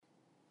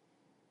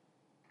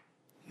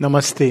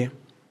Namaste.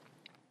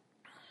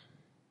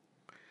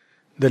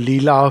 The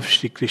Leela of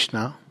Shri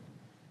Krishna.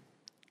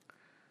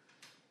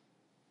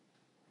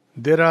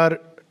 There are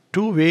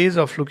two ways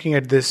of looking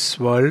at this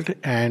world,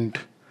 and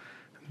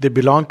they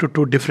belong to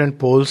two different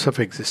poles of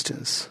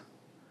existence.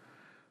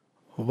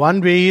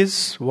 One way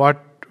is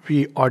what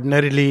we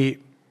ordinarily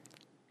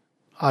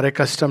are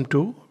accustomed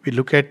to. We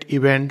look at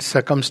events,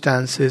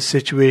 circumstances,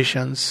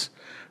 situations,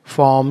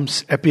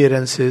 forms,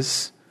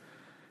 appearances,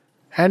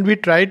 and we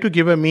try to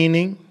give a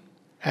meaning.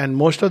 And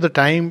most of the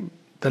time,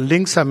 the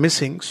links are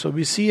missing. So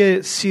we see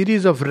a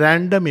series of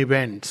random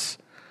events,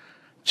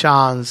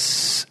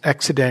 chance,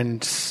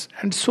 accidents,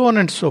 and so on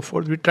and so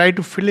forth. We try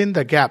to fill in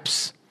the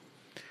gaps.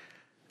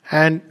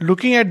 And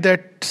looking at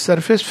that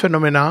surface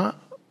phenomena,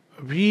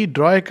 we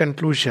draw a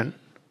conclusion,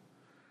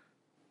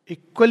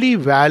 equally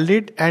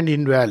valid and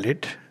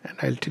invalid, and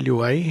I'll tell you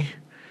why,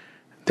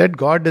 that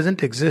God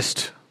doesn't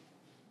exist.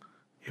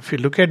 If you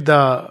look at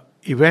the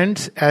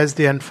events as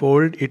they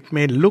unfold, it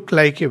may look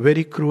like a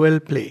very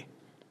cruel play.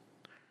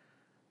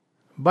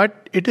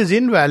 But it is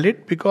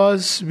invalid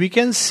because we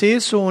can say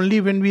so only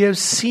when we have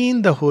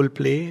seen the whole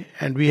play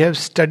and we have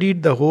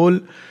studied the whole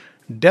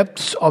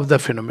depths of the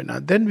phenomena.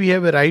 Then we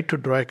have a right to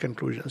draw a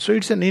conclusion. So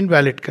it's an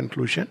invalid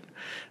conclusion.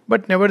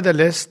 But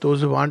nevertheless,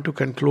 those who want to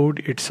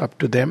conclude, it's up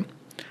to them.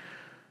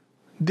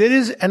 There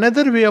is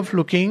another way of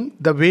looking,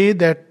 the way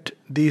that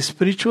the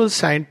spiritual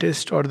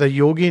scientist or the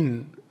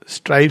yogin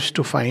strives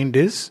to find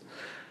is,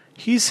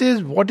 he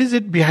says, what is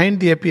it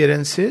behind the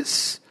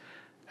appearances?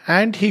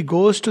 And he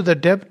goes to the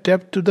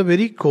depth to the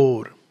very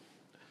core,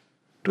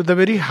 to the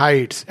very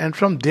heights. And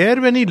from there,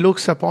 when he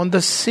looks upon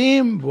the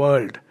same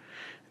world,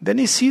 then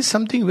he sees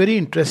something very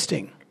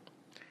interesting.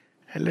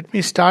 And let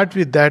me start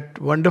with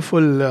that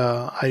wonderful,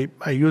 I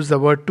use the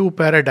word two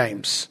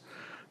paradigms.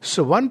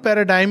 So one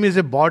paradigm is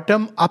a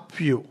bottom-up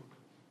view.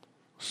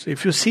 So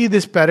if you see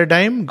this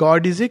paradigm,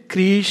 God is a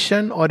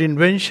creation or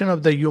invention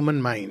of the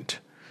human mind.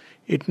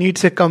 It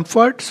needs a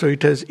comfort, so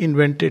it has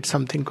invented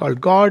something called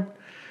God,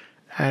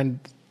 and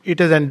it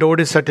has endowed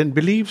with certain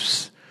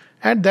beliefs,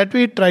 and that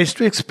way it tries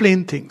to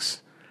explain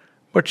things.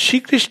 But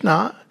Shri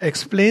Krishna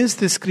explains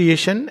this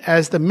creation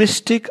as the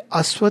mystic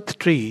Aswath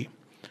tree,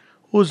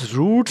 whose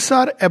roots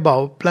are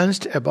above,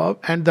 plunged above,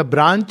 and the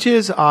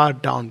branches are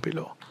down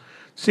below.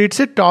 So it's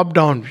a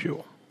top-down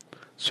view.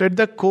 So at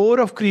the core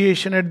of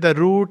creation, at the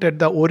root, at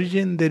the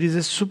origin, there is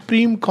a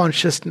supreme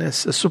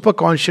consciousness, a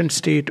superconscious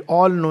state,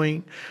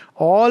 all-knowing,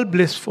 all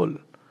blissful,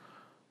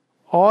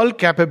 all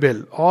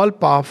capable, all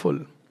powerful.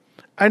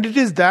 And it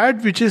is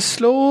that which is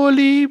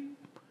slowly,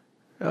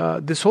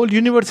 this whole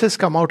universe has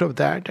come out of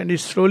that, and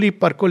is slowly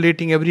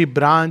percolating every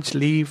branch,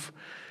 leaf,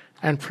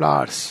 and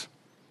flowers.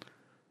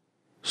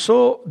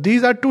 So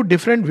these are two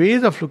different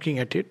ways of looking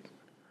at it.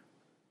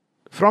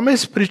 From a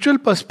spiritual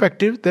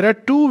perspective, there are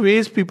two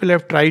ways people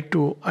have tried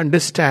to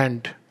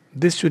understand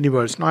this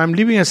universe. Now I'm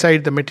leaving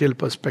aside the material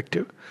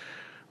perspective.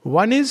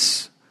 One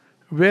is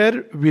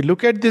where we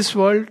look at this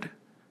world,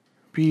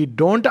 we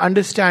don't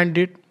understand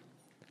it,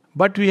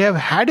 but we have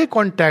had a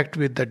contact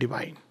with the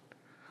divine.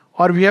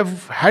 Or we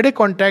have had a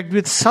contact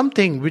with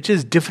something which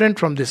is different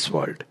from this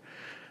world.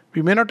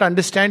 We may not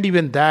understand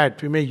even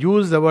that. We may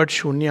use the word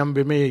shunyam,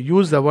 we may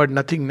use the word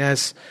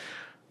nothingness,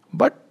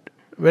 but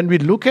when we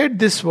look at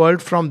this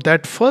world from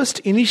that first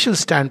initial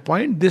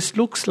standpoint, this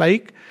looks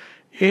like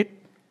a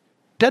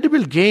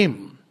terrible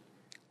game,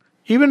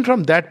 even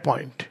from that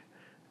point.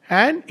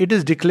 And it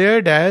is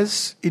declared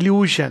as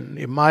illusion,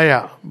 a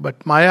maya.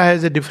 But maya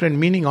has a different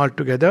meaning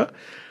altogether.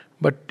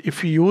 But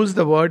if we use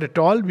the word at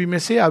all, we may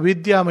say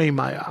avidyamai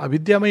maya.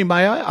 Avidyamai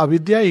maya,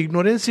 avidya,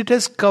 ignorance, it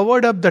has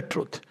covered up the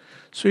truth.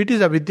 So it is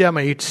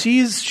avidyamai. It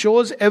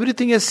shows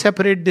everything as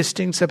separate,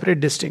 distinct.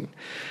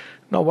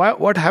 Now,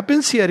 what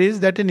happens here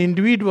is that an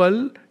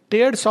individual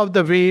tears off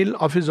the veil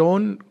of his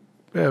own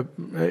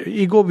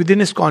ego within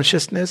his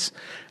consciousness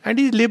and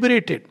he is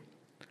liberated.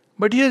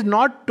 But he has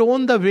not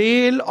torn the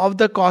veil of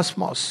the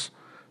cosmos.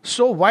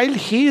 So while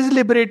he is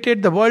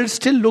liberated, the world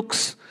still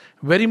looks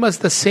very much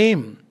the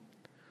same.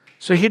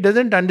 So he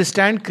doesn't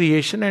understand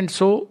creation, and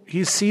so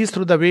he sees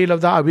through the veil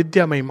of the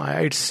avidya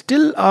maya. It's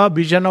still a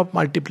vision of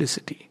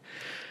multiplicity.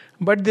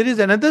 But there is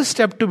another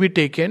step to be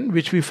taken,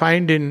 which we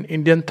find in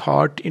Indian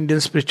thought,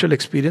 Indian spiritual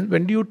experience.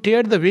 When you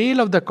tear the veil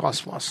of the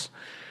cosmos,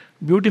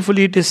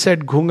 beautifully it is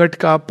said, "Ghungat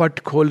ka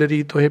pat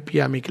kholari tohe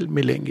piya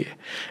milenge."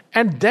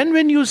 And then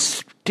when you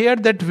tear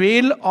that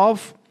veil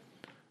of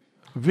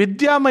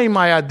Vidyamai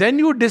Maya, then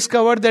you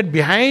discover that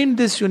behind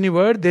this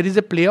universe there is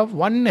a play of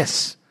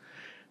oneness.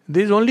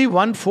 There is only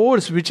one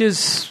force which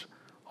is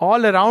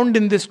all around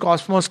in this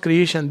cosmos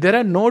creation. There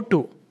are no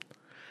two.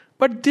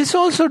 But this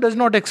also does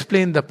not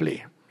explain the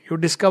play. You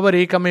discover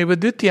Ekameva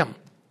Dvityam.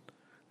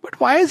 But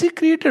why has he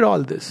created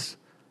all this?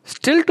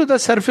 Still to the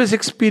surface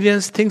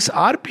experience, things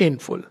are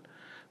painful.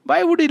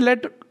 Why would he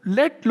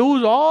let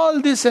loose all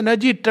this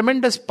energy,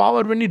 tremendous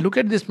power when you look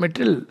at this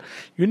material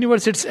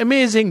universe? It's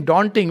amazing,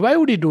 daunting. Why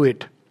would he do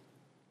it?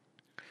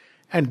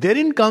 And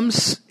therein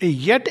comes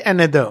yet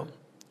another,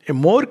 a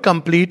more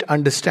complete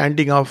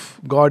understanding of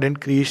God and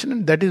creation,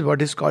 and that is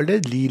what is called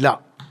as Leela.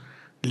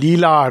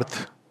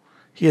 Leela.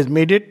 He has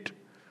made it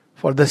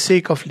for the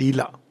sake of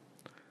Leela.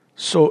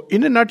 So,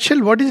 in a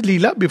nutshell, what is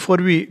Leela? Before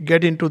we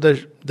get into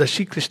the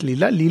Shri Krishna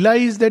Leela, Leela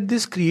is that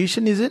this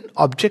creation is an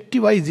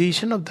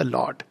objectivization of the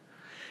Lord.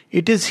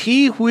 It is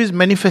He who is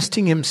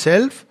manifesting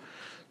Himself.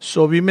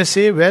 So we may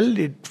say, well,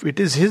 it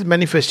is His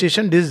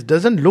manifestation. This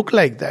doesn't look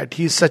like that.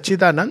 He is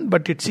Satchidanand,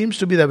 but it seems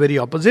to be the very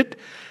opposite.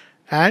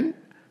 And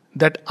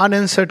that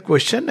unanswered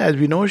question, as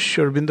we know,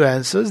 Sri Aurobindo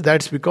answers,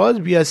 that's because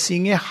we are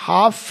seeing a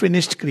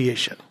half-finished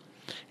creation.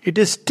 It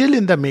is still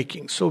in the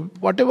making. So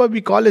whatever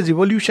we call as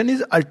evolution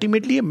is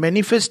ultimately a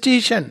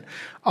manifestation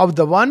of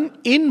the one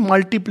in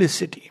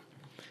multiplicity.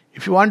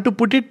 If you want to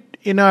put it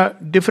in a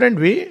different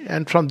way,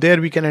 and from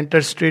there we can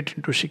enter straight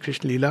into Shri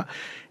Krishna Leela,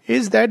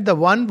 is that the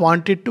one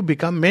wanted to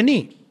become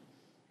many,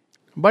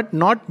 but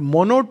not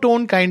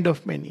monotone kind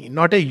of many,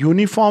 not a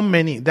uniform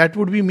many. That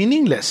would be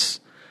meaningless.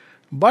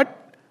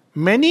 But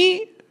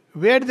many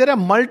where there are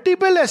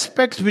multiple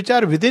aspects which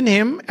are within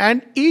him,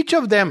 and each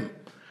of them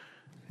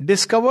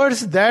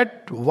discovers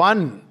that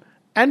one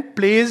and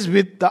plays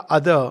with the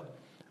other,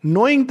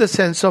 knowing the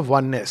sense of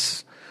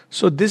oneness.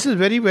 So this is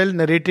very well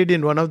narrated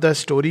in one of the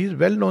stories,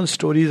 well-known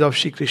stories of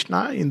Shri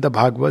Krishna in the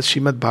Bhagavad,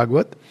 Srimad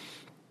Bhagavat.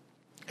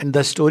 And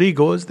the story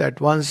goes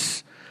that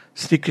once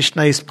Sri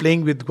Krishna is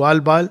playing with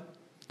Gwal-Bal,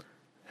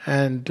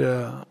 and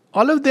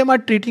all of them are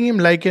treating him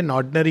like an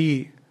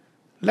ordinary,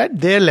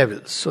 at their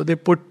levels. So they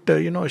put,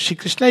 Shri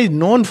Krishna is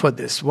known for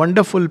this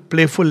wonderful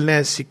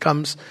playfulness. He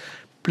comes,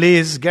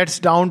 plays, gets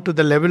down to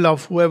the level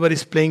of whoever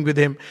is playing with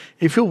him.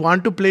 If you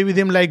want to play with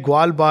him like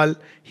Gwal-Bal,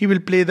 he will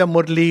play the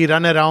murli,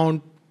 run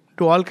around,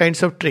 do all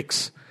kinds of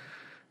tricks.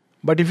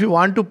 But if you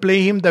want to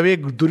play him the way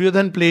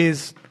Duryodhan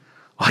plays,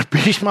 or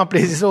Bhishma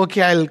plays, he says,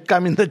 okay, I'll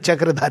come in the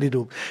Chakradhari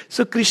Roop.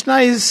 So Krishna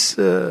is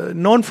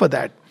known for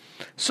that.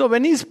 So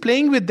when he's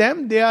playing with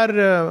them, they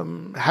are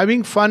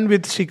having fun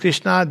with Sri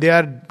Krishna, they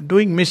are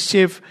doing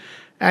mischief,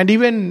 and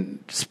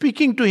even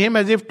speaking to him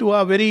as if to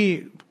a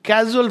very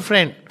casual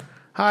friend.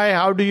 Hi,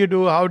 how do you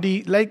do?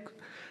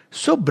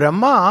 So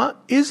Brahma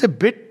is a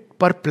bit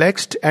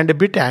perplexed and a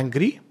bit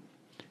angry.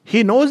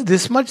 He knows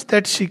this much,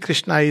 that Sri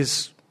Krishna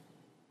is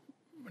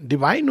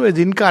divine, who is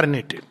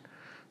incarnated.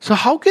 So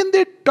how can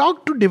they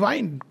talk to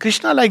divine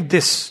Krishna like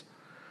this?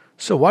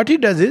 So what he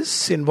does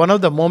is, in one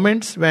of the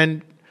moments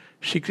when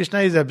Shri Krishna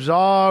is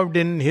absorbed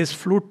in his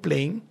flute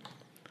playing,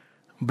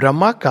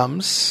 Brahma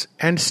comes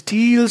and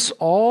steals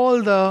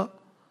all the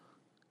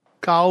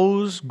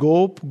cows,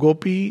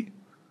 gopi,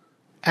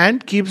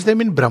 and keeps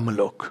them in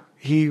Brahmalok.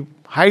 He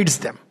hides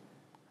them.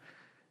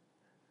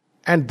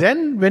 And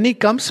then when he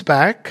comes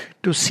back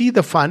to see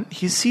the fun,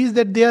 he sees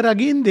that they are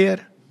again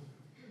there.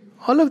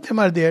 All of them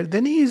are there.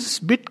 Then he is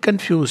a bit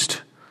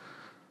confused.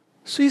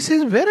 So he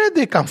says, where have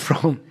they come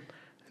from?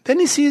 Then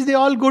he sees they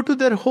all go to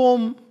their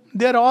home.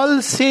 They are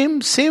all same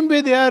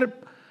way they are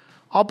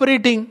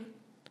operating.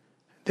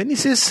 Then he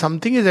says,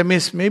 something is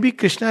amiss. Maybe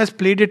Krishna has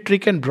played a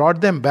trick and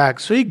brought them back.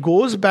 So he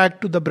goes back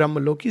to the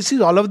Brahmalok. He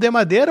sees all of them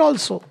are there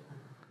also.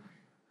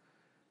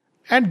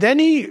 And then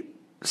he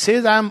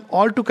says, I am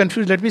all too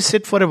confused. Let me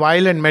sit for a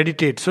while and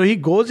meditate. So he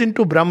goes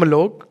into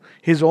Brahmalok,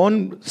 his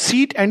own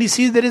seat, and he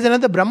sees there is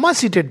another Brahma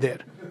seated there.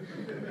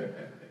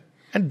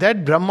 And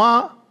that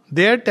Brahma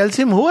there tells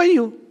him, who are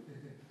you?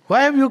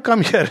 Why have you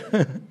come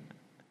here?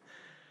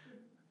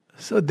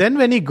 So then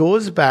when he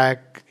goes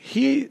back,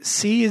 he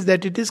sees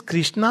that it is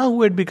Krishna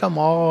who had become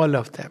all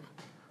of them.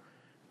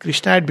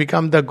 Krishna had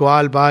become the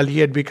Gwal-Bal, he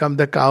had become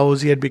the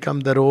cows, he had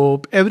become the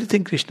rope,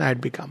 everything Krishna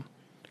had become.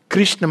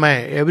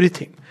 Krishnamaya,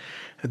 everything.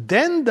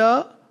 Then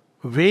the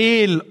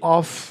veil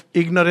of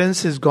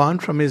ignorance is gone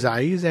from his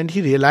eyes, and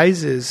he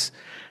realizes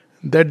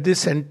that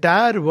this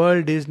entire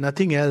world is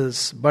nothing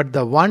else but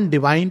the one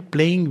divine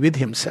playing with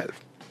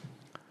himself.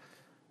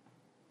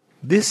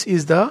 This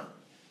is the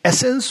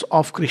essence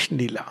of Krishna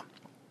Leela.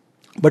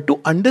 But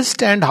to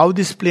understand how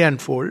this play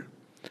unfolds,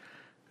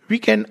 we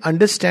can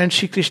understand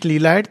Shri Krishna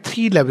Leela at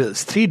three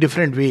levels, three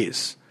different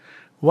ways.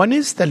 One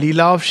is the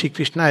Leela of Shri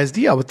Krishna as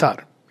the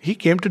avatar. He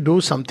came to do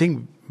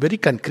something very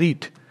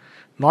concrete,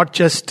 not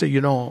just,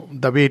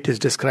 the way it is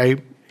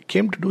described. He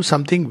came to do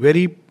something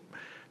very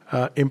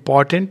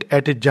important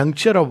at a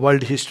juncture of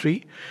world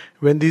history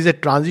when there is a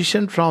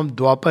transition from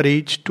Dwapar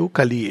age to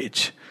Kali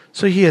age.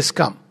 So he has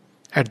come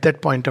at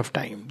that point of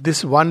time. This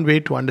is one way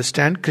to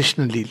understand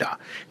Krishna Leela.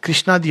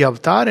 Krishna the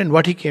avatar and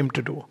what he came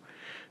to do.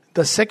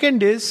 The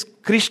second is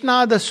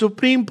Krishna the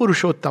supreme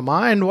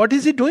Purushottama, and what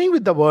is he doing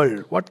with the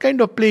world? What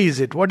kind of play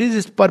is it? What is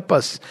his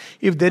purpose,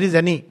 if there is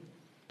any?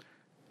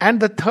 And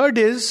the third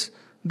is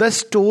the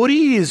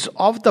stories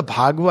of the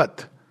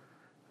Bhagavat,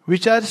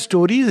 which are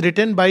stories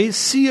written by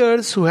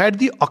seers who had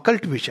the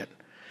occult vision.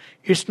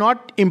 It's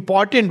not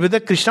important whether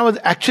Krishna was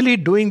actually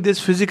doing this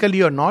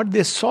physically or not.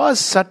 They saw a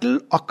subtle,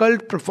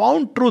 occult,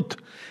 profound truth,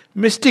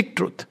 mystic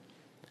truth.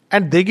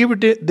 And they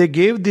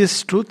gave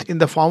this truth in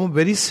the form of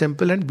very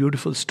simple and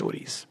beautiful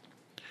stories.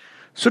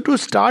 So to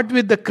start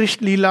with the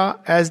Krishna Leela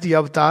as the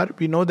avatar,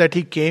 we know that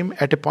he came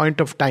at a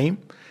point of time,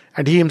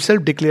 and he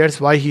himself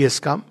declares why he has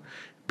come.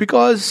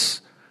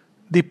 Because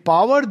the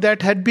power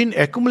that had been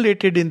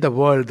accumulated in the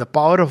world, the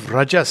power of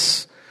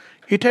Rajas,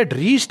 it had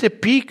reached a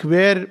peak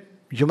where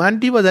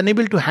humanity was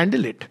unable to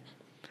handle it.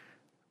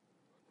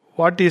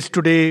 What is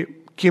today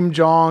Kim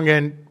Jong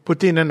and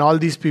Putin and all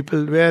these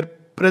people were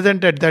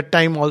present at that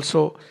time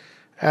also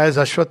as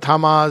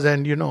Ashwathamas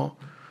and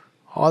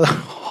all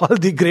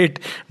the great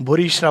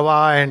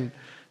Bhurishrava and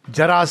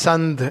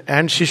Jarasandh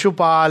and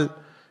Shishupal.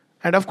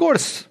 And of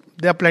course,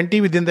 there are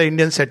plenty within the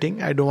Indian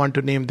setting. I don't want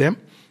to name them.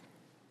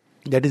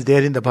 That is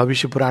there in the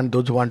Bhavishya Puran,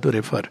 those who want to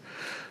refer.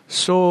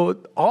 So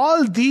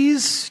all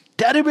these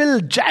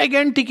terrible,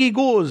 gigantic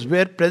egos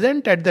were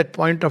present at that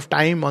point of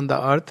time on the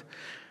earth.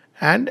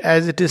 And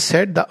as it is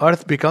said, the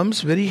earth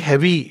becomes very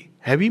heavy.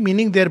 Heavy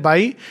meaning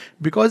thereby,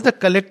 because the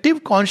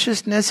collective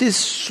consciousness is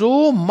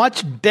so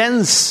much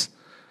dense,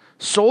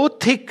 so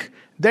thick,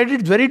 that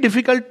it's very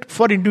difficult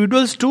for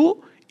individuals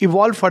to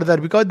evolve further,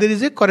 because there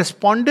is a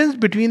correspondence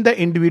between the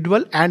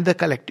individual and the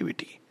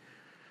collectivity.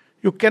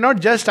 You cannot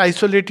just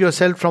isolate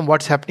yourself from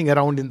what's happening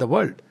around in the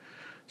world.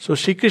 So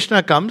Sri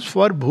Krishna comes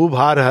for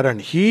Bhubhar Haran.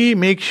 He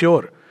makes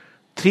sure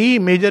 3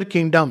 major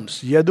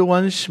kingdoms,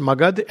 Yaduvansh,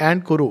 Magad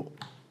and Kuru.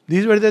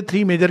 These were the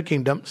 3 major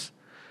kingdoms.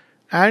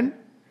 And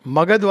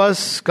Magad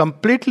was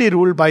completely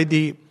ruled by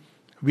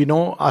we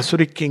know,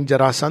 Asuric king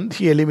Jarasandh.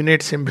 He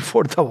eliminates him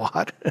before the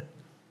war.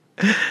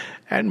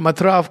 And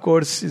Mathura, of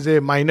course, is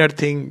a minor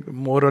thing,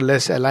 more or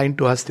less aligned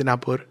to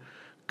Hastinapur.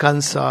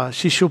 Kansa,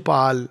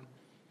 Shishupal,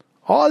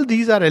 all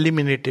these are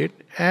eliminated.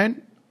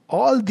 And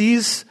all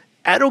these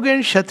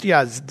arrogant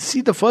Kshatriyas.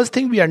 See, the first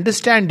thing we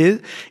understand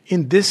is,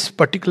 in this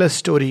particular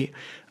story,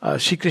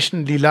 Shri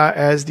Krishna Leela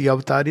as the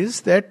avatar,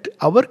 is that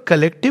our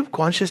collective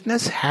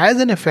consciousness has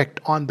an effect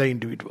on the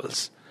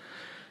individuals.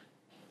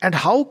 And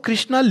how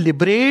Krishna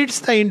liberates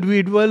the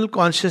individual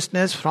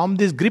consciousness from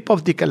this grip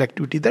of the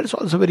collectivity, that is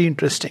also very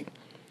interesting.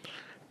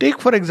 Take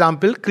for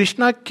example,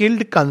 Krishna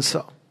killed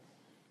Kansa.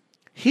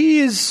 He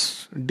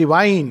is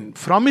divine.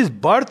 From his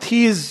birth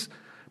he is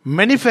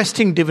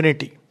manifesting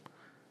divinity.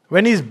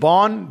 When he is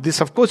born,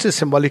 this of course is a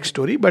symbolic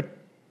story, but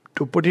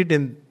to put it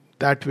in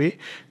that way,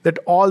 that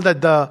all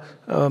that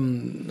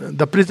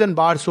the prison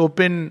bars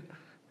open,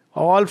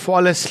 all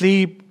fall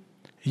asleep,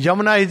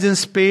 Yamuna is in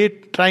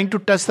spate, trying to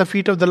touch the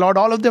feet of the Lord.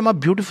 All of them are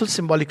beautiful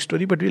symbolic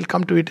story, but we'll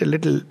come to it a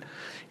little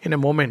in a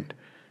moment.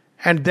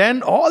 And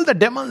then all the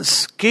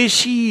demons,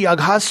 Keshi,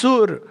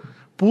 Aghasur,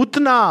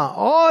 Putna,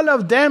 all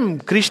of them,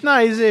 Krishna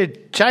is a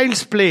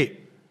child's play.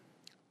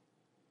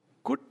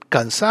 Could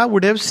Kansa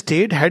would have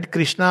stayed had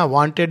Krishna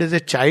wanted as a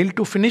child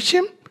to finish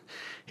him?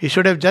 He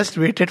should have just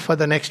waited for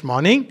the next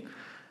morning.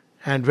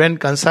 And when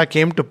Kansa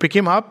came to pick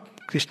him up,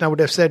 Krishna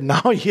would have said,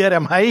 now here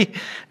am I,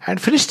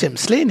 and finished him,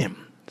 slain him.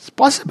 It's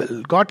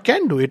possible. God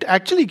can do it,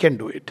 actually can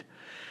do it.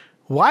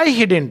 Why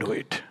he didn't do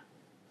it?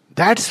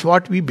 That's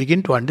what we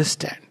begin to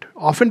understand.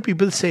 Often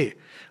people say,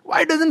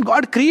 why doesn't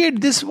God create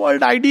this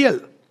world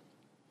ideal?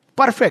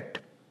 Perfect.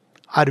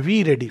 Are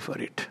we ready for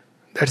it?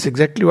 That's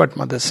exactly what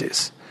Mother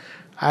says.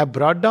 I have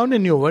brought down a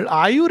new world.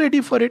 Are you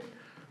ready for it?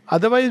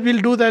 Otherwise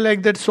we'll do that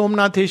like that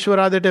Somnath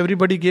Eshwara that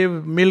everybody gave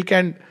milk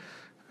and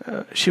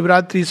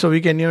Shivratri, so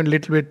we can even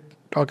little bit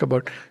talk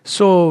about.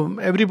 So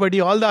everybody,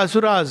 all the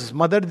asuras,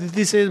 Mother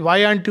Diti says,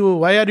 why are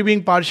you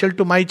being partial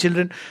to my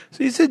children?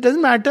 So he says,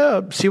 doesn't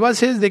matter. Shiva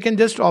says they can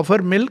just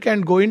offer milk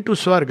and go into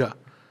Swarga.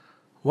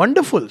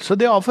 Wonderful. So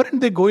they offer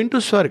and they go into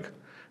Swarg.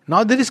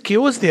 Now there is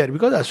chaos there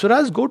because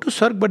asuras go to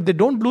Swarg but they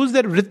don't lose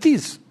their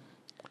vrittis.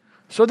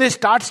 So they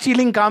start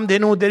stealing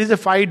Kamdhenu. There is a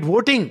fight,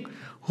 voting.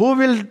 Who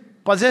will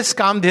possess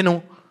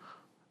Kamdhenu?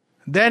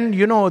 Then,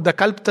 the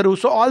Kalptaru.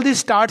 So all this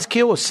starts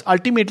chaos.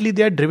 Ultimately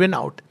they are driven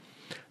out.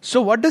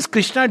 So what does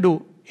Krishna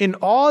do? In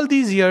all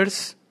these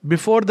years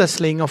before the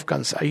slaying of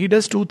Kansa, he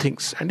does 2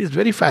 things and it's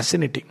very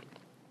fascinating.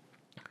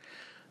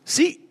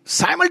 See,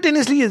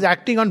 simultaneously he is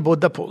acting on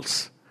both the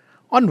poles.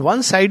 On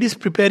one side is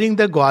preparing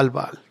the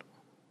Gwalbal.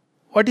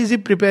 What is he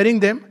preparing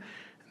them?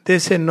 They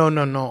say,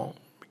 no.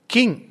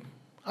 King,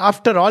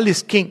 after all,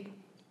 is king.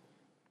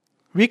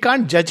 We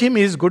can't judge him,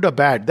 he is good or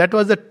bad.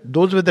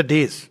 Those were the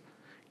days.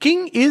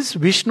 King is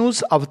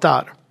Vishnu's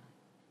avatar.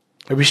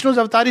 Vishnu's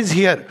avatar is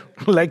here,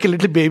 like a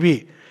little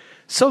baby.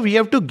 So we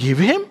have to give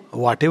him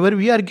whatever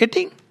we are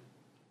getting.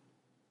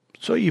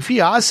 So if he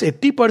asks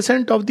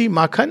 80% of the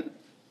makhan,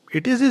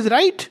 it is his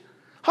right.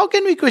 How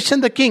can we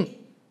question the king?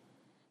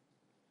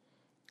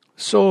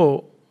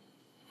 So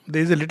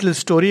there is a little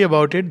story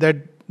about it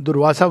that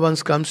Durvasa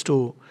once comes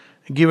to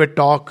give a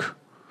talk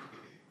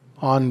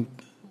on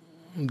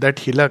that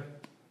hilak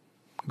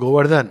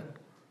Govardhan.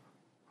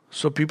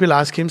 So people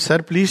ask him, sir,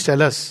 please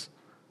tell us,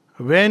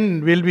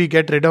 when will we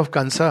get rid of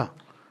Kansa?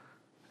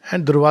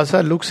 And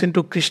Durvasa looks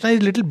into Krishna,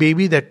 is little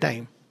baby that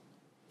time.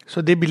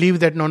 So they believe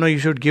that no, you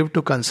should give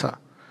to Kansa.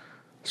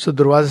 So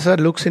Durvasa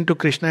looks into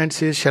Krishna and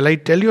says, shall I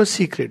tell you a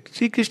secret?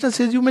 See, Krishna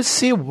says, you must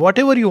say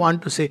whatever you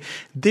want to say.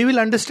 They will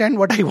understand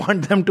what I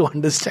want them to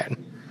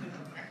understand.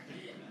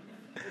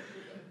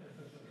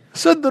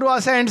 So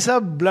Durvasa ends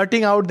up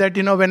blurting out that,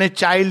 when a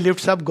child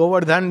lifts up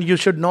Govardhan, you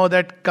should know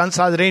that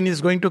Kansa's reign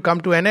is going to come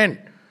to an end.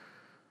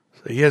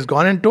 So he has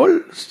gone and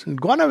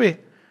gone away.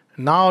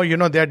 Now,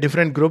 there are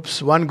different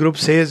groups. One group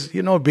says,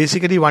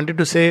 basically wanted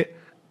to say,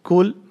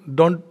 cool,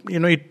 don't,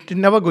 it's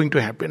never going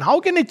to happen. How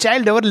can a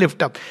child ever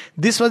lift up?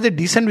 This was a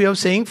decent way of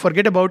saying,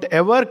 forget about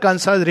ever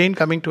Kansa's reign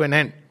coming to an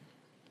end.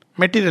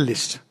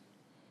 Materialist.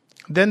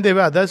 Then there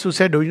were others who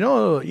said,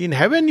 in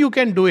heaven you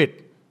can do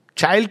it.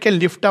 Child can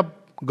lift up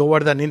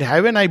Govardhan. In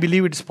heaven, I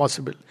believe it's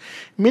possible.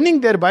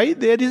 Meaning thereby,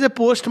 there is a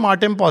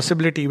post-mortem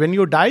possibility. When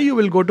you die, you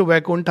will go to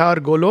Vaikuntha or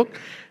Golok.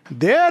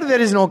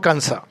 There is no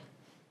Kansa.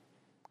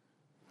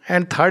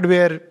 And third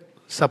were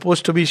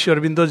supposed to be Sri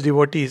Aurobindo's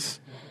devotees.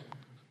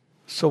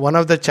 So one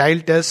of the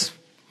child tells,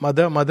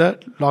 mother,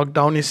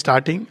 lockdown is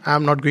starting. I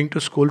am not going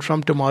to school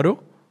from tomorrow.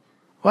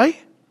 Why?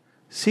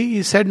 See,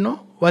 he said,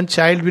 no, one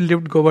child will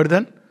lift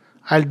Govardhan.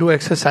 I'll do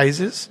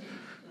exercises.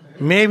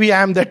 Maybe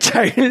I am that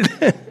child.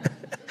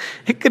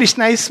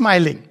 Krishna is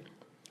smiling.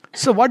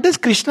 So what does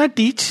Krishna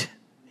teach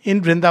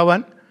in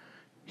Vrindavan?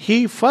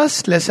 He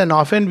first lesson,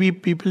 often we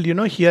people,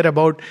 hear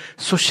about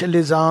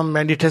socialism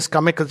and it has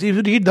come, if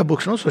you read the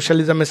books,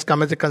 socialism has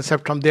come as a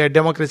concept from there,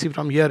 democracy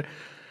from here.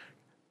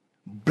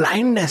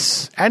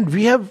 Blindness. And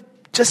we have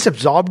just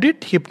absorbed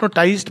it,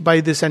 hypnotized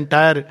by this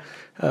entire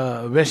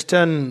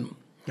Western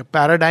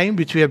paradigm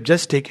which we have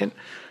just taken.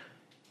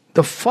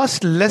 The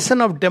first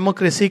lesson of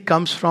democracy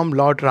comes from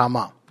Lord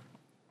Rama.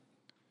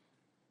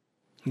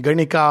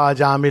 Ganika,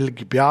 Jamil,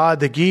 Gyad,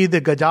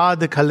 Geed, Gajad,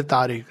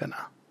 Khaltari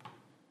Kana.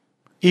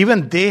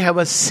 Even they have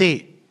a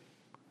say.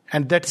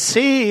 And that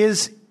say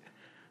is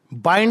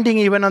binding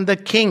even on the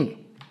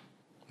king,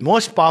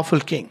 most powerful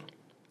king.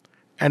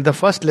 And the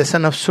first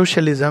lesson of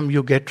socialism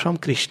you get from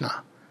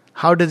Krishna.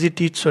 How does he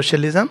teach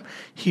socialism?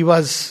 He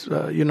was,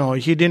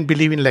 he didn't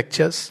believe in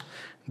lectures.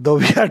 Though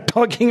we are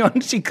talking on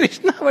Sri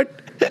Krishna,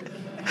 but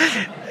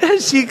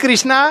Sri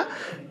Krishna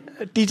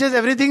teaches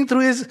everything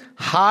through his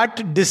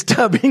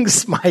heart-disturbing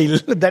smile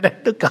that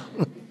had to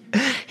come.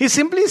 He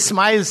simply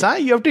smiles.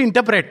 You have to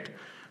interpret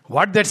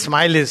what that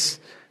smile is.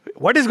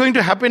 What is going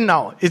to happen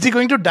now? Is he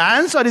going to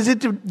dance or is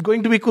it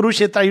going to be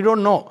Kurukshetra? You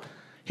don't know.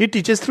 He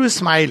teaches through his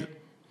smile.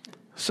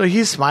 So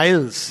he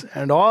smiles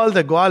and all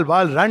the Gwal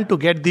Bal run to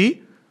get the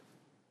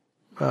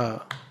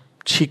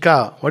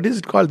chika. What is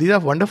it called? These are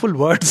wonderful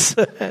words.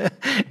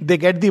 They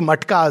get the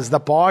matkas, the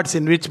pots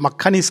in which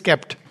makhan is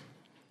kept.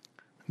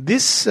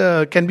 This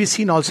can be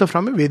seen also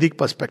from a Vedic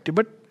perspective.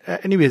 But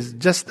anyways,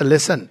 just the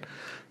lesson.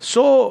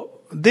 So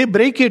they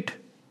break it.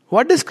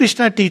 What does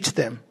Krishna teach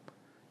them?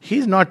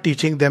 He's not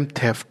teaching them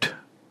theft.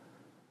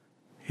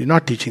 He's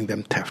not teaching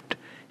them theft.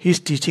 He's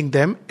teaching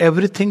them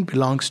everything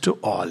belongs to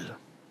all.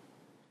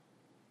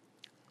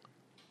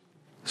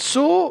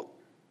 So,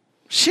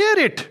 share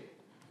it.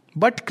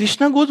 But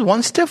Krishna goes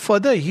one step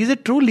further. He's a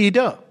true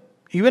leader.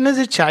 Even as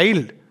a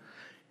child,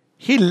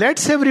 he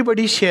lets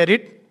everybody share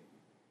it.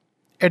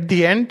 At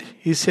the end,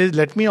 he says,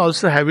 let me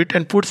also have it,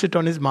 and puts it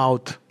on his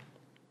mouth.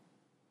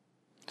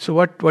 So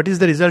what is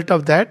the result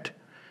of that?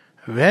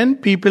 When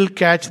people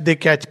they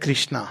catch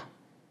Krishna.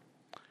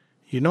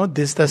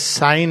 This is the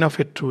sign of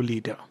a true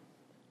leader.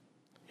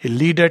 A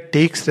leader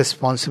takes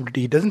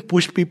responsibility. He doesn't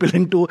push people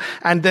into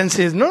and then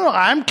says, no,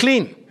 I am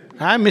clean.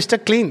 I am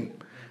Mr. Clean.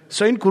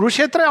 So in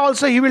Kurukshetra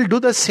also he will do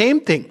the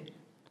same thing.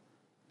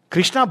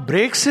 Krishna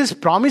breaks his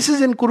promises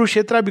in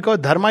Kurukshetra because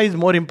dharma is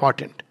more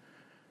important.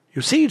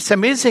 You see, it's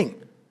amazing.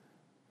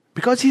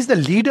 Because he's the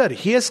leader.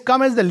 He has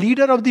come as the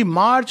leader of the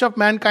march of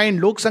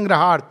mankind, Lok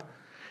Sangrahart.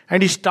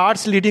 And he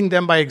starts leading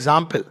them by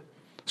example.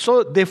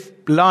 So they've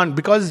learned,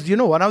 because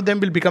one of them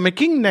will become a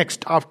king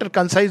next after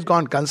Kansa is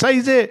gone. Kansa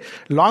is a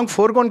long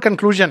foregone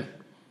conclusion.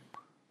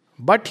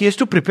 But he has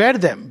to prepare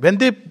them.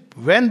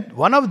 When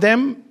one of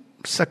them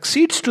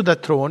succeeds to the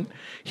throne,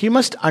 he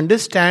must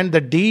understand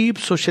the deep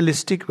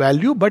socialistic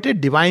value, but a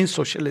divine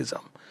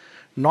socialism,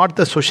 not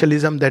the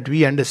socialism that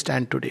we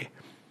understand today.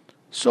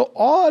 So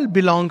all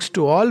belongs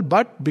to all,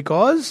 but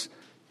because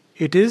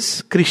it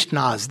is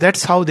Krishna's.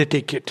 That's how they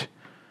take it.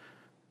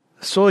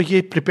 So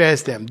he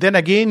prepares them. Then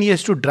again he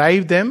has to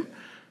drive them.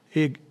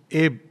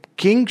 A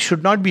king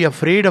should not be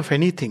afraid of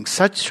anything.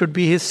 Such should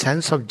be his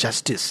sense of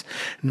justice.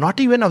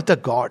 Not even of the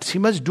gods. He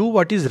must do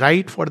what is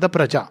right for the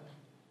praja.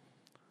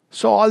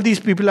 So all these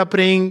people are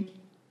praying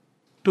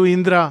to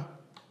Indra.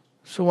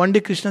 So one day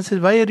Krishna says,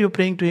 why are you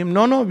praying to him?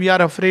 No, we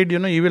are afraid,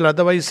 he will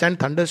otherwise send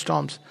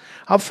thunderstorms.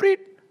 Afraid?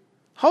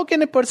 How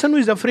can a person who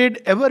is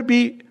afraid ever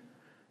be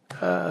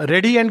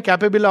ready and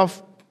capable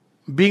of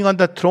being on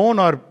the throne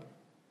or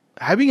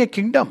having a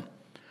kingdom?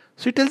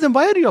 So he tells them,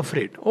 why are you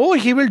afraid? Oh,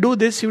 he will do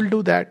this, he will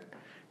do that.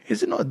 He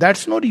says, no,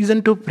 that's no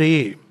reason to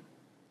pray.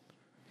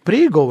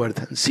 Pray,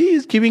 Govardhan. See, he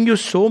is giving you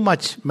so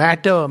much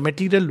matter,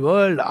 material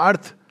world,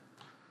 earth.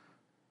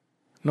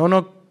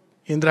 No,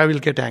 Indra will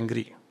get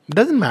angry.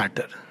 Doesn't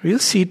matter. We'll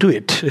see to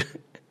it.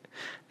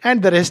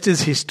 And the rest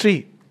is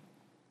history.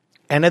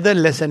 Another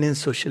lesson in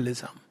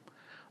socialism.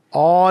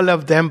 All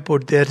of them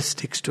put their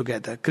sticks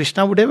together.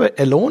 Krishna would have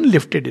alone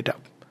lifted it up.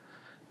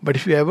 But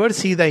if you ever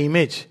see the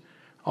image,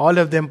 all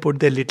of them put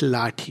their little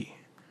lathi.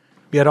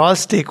 We are all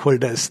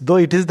stakeholders, though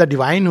it is the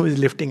divine who is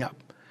lifting up.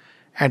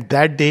 And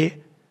that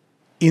day,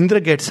 Indra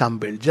gets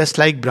humbled. Just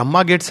like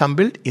Brahma gets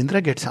humbled,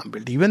 Indra gets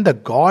humbled. Even the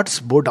gods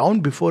bow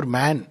down before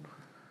man.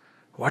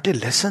 What a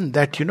lesson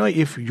that,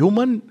 if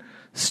human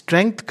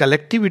strength,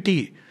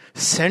 collectivity,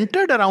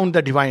 centered around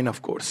the divine,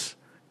 of course,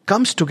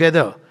 comes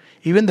together,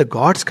 even the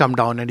gods come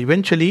down. And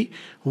eventually,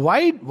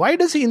 why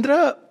does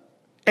Indra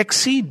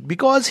exceed?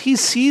 Because he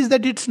sees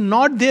that it's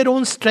not their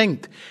own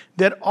strength.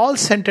 They're all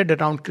centered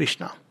around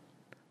Krishna.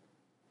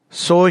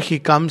 So he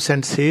comes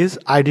and says,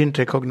 I didn't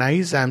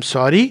recognize, I'm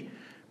sorry,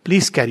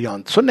 please carry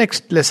on. So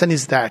next lesson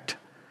is that.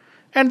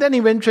 And then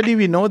eventually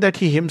we know that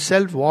he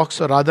himself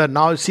walks, or rather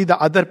now see the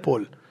other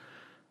pole.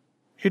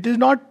 It is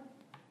not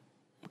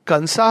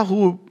Kansa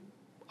who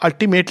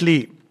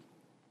ultimately,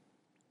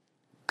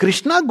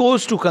 Krishna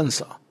goes to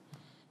Kansa.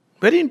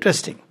 Very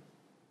interesting.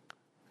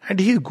 And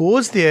he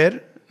goes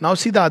there. Now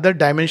see the other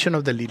dimension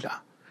of the Leela.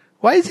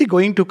 Why is he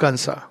going to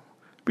Kansa?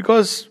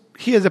 Because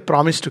he has a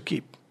promise to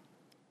keep.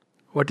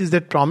 What is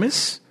that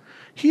promise?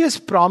 He has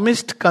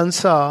promised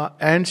Kansa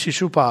and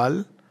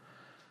Shishupal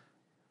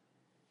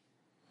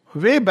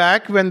way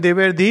back when they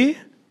were the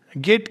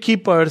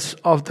gatekeepers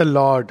of the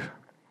Lord.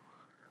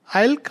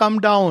 I'll come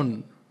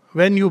down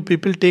when you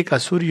people take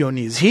Asur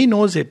Yonis. He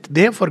knows it.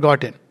 They have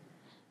forgotten.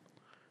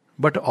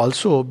 But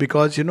also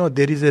because,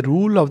 there is a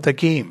rule of the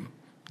game.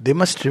 They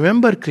must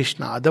remember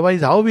Krishna.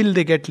 Otherwise, how will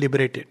they get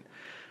liberated?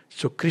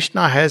 So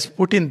Krishna has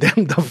put in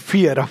them the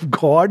fear of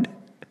God.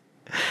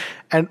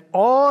 And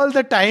all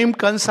the time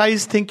Kansa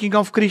is thinking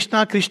of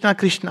Krishna, Krishna,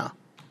 Krishna.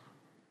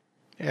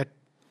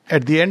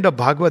 At the end of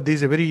Bhagavad, there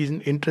is a very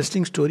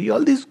interesting story.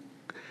 All these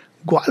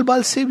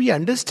Gwalbal say, we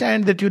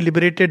understand that you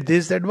liberated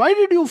this, that. Why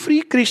did you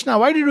free Krishna?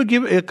 Why did you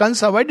give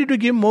Kansa? Why did you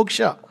give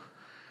moksha?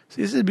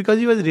 So he says, because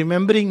he was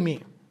remembering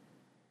me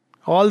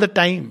all the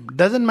time.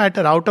 Doesn't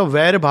matter out of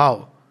where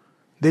bhav.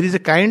 There is a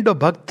kind of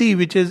bhakti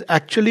which is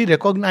actually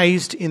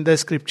recognized in the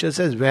scriptures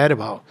as where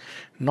bhav.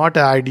 Not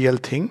an ideal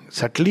thing,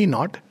 certainly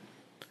not.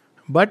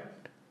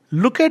 But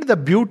look at the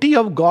beauty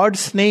of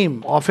God's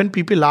name. Often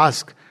people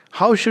ask,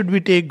 how should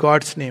we take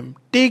God's name?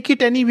 Take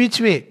it any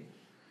which way.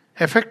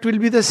 Effect will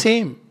be the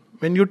same.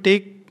 When you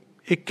take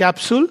a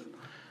capsule,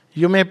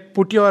 you may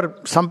put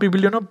some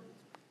people,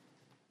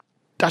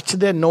 touch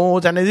their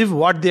nose and as if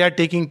what they are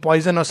taking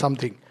poison or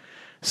something.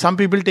 Some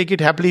people take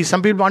it happily.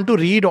 Some people want to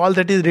read all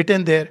that is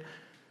written there.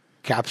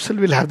 Capsule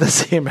will have the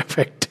same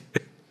effect.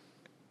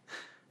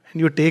 When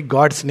you take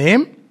God's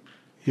name,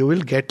 you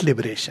will get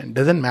liberation.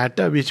 Doesn't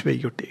matter which way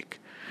you take.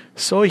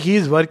 So he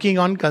is working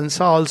on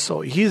Kansa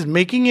also. He is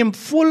making him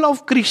full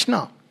of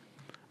Krishna,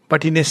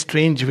 but in a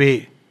strange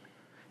way.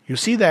 You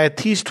see, the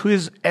atheist who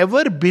is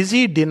ever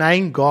busy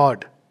denying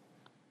God,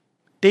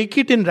 take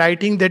it in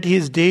writing that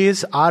his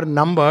days are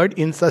numbered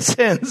in the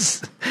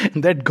sense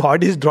that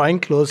God is drawing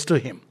close to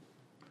him.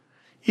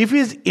 If he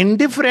is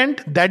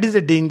indifferent, that is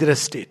a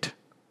dangerous state.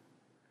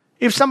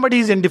 If somebody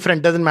is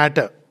indifferent, doesn't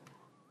matter.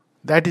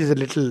 That is a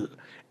little...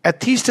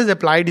 Atheist has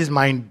applied his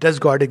mind, does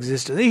God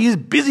exist? He is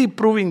busy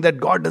proving that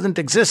God doesn't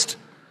exist.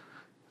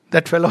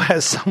 That fellow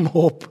has some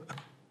hope.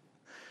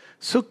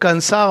 So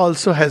Kansa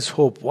also has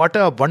hope. What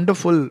a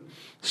wonderful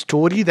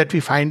story that we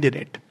find in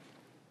it.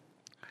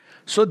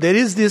 So there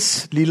is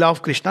this Leela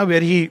of Krishna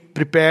where he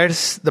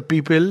prepares the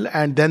people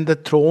and then the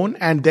throne,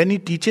 and then he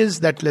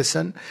teaches that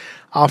lesson.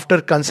 After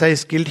Kansa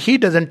is killed, he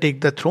doesn't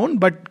take the throne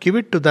but give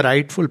it to the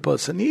rightful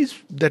person. He is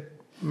that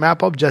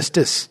map of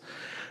justice.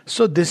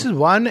 So this is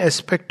one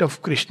aspect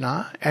of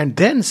Krishna, and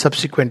then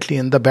subsequently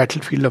in the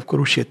battlefield of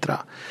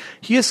Kurukshetra,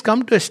 he has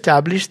come to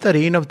establish the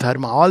reign of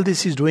Dharma. All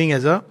this is doing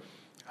as a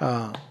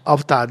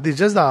avatar. This is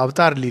just the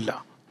avatar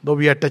Leela, though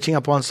we are touching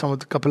upon some of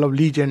the couple of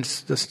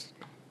legends just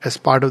as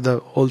part of the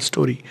whole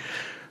story.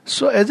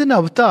 So as an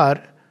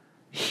avatar,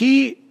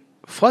 he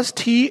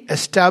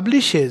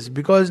establishes,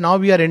 because now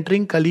we are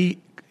entering Kali,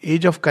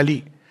 age of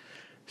Kali.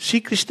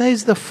 Sri Krishna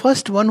is the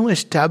first one who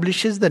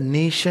establishes the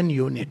nation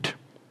unit.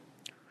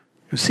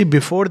 You see,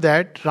 before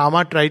that,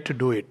 Rama tried to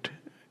do it.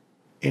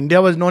 India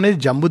was known as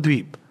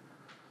Jambudvip.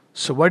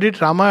 So what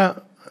did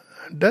Rama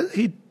do?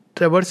 He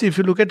traversed, if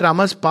you look at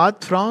Rama's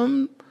path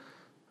from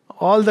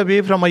all the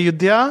way from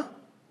Ayodhya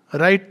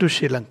right to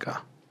Sri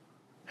Lanka.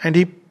 And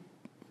he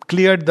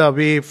cleared the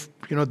way,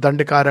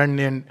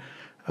 Dandakaranya and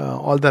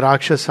all the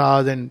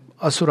Rakshasas and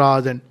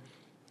Asuras and,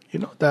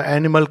 the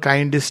animal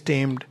kind is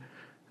tamed.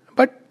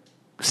 But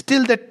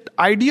still that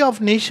idea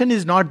of nation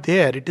is not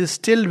there. It is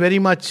still very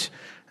much...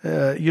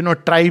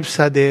 tribes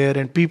are there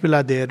and people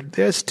are there.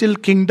 They are still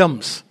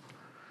kingdoms.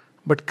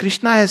 But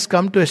Krishna has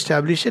come to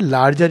establish a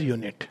larger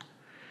unit.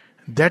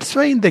 That's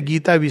why in the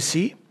Gita we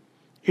see,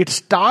 it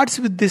starts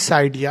with this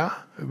idea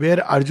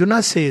where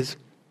Arjuna says,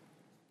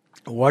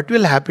 what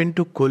will happen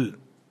to Kul?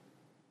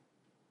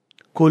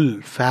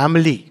 Kul,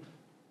 family.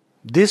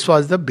 This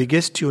was the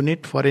biggest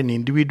unit for an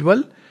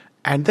individual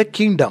and the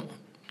kingdom.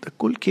 The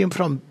Kul came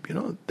from,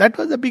 that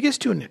was the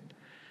biggest unit.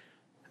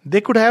 They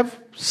could have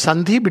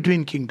sandhi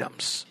between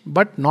kingdoms,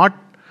 but not.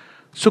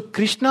 So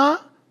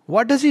Krishna,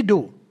 what does he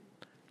do?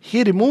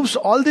 He removes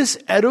all these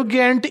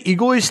arrogant,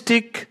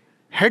 egoistic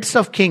heads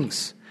of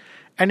kings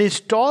and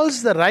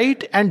installs the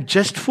right and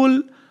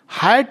justful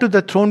higher to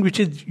the throne, which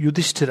is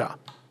Yudhishthira.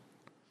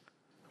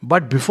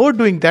 But before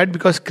doing that,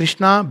 because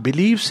Krishna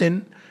believes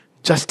in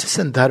justice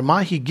and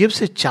dharma, he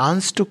gives a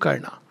chance to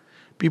Karna.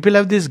 People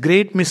have this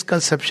great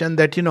misconception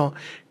that,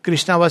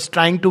 Krishna was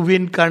trying to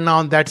win Karna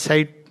on that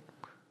side.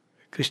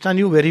 Krishna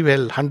knew very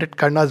well, 100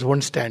 Karnas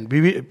won't stand.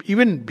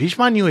 Even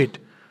Bhishma knew it.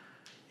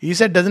 He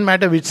said, doesn't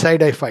matter which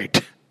side I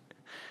fight.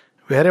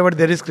 Wherever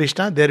there is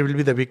Krishna, there will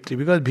be the victory.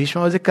 Because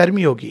Bhishma was a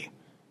Karmi Yogi.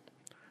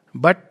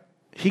 But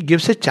he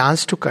gives a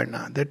chance to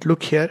Karna that,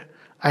 look here,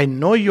 I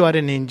know you are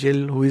an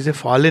angel who is a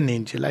fallen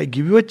angel. I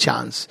give you a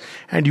chance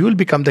and you will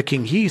become the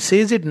king. He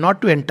says it not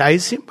to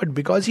entice him, but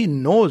because he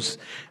knows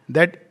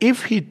that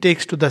if he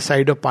takes to the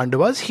side of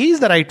Pandavas, he is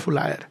the rightful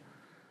heir.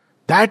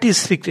 That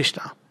is Sri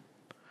Krishna.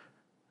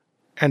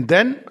 And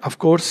then, of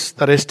course,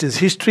 the rest is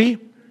history.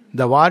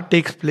 The war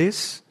takes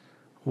place.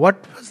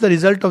 What was the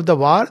result of the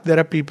war? There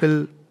are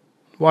people,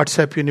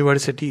 WhatsApp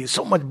University,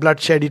 so much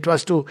bloodshed. It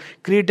was to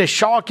create a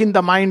shock in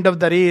the mind of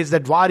the race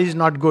that war is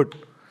not good.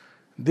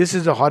 This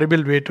is a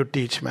horrible way to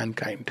teach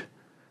mankind.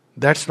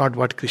 That's not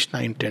what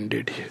Krishna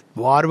intended.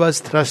 War was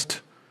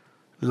thrust.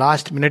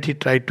 Last minute he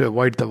tried to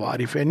avoid the war.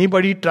 If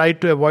anybody tried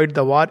to avoid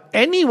the war,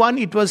 anyone,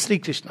 it was Sri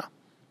Krishna.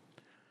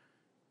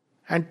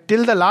 And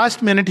till the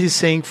last minute he's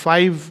saying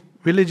 5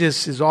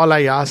 villages is all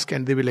I ask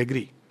and they will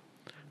agree.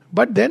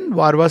 But then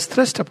war was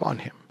thrust upon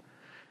him.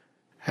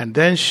 And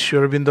then Sri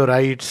Aurobindo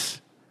writes,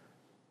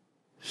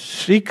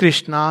 Sri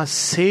Krishna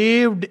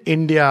saved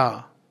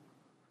India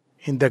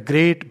in the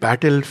great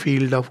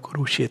battlefield of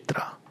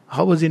Kurukshetra.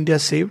 How was India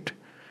saved?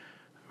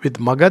 With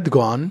Magad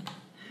gone,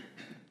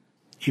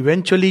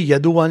 eventually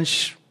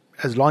Yaduvansh,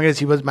 as long as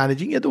he was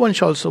managing,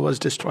 Yaduvansh also was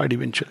destroyed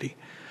eventually.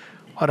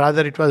 Or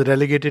rather it was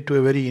relegated to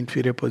a very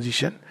inferior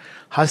position.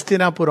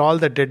 Hastinapur, all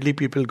the deadly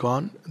people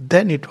gone.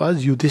 Then it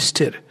was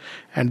Yudhishthir.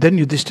 And then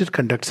Yudhishthir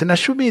conducts an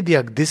Ashwamedh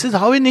Yagna. This is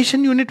how a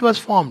nation unit was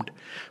formed.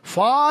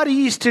 Far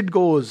east it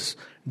goes,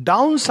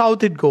 down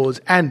south it goes,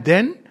 and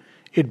then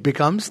it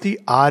becomes the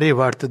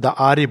Aryavart, the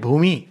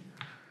Aryabhumi,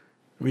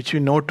 which we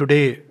know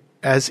today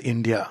as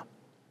India.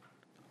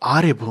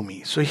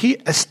 Aryabhumi. So he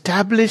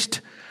established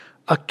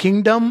a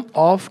kingdom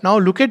of, now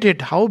look at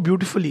it, how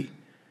beautifully.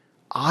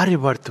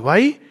 Aryavart.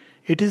 Why?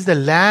 It is the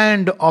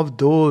land of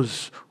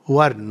those who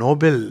are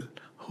noble,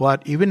 who are,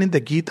 even in the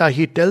Gita,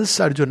 he tells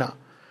Arjuna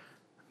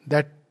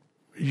that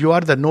you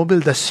are the noble,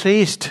 the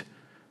Shrestha.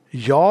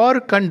 Your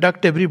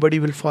conduct everybody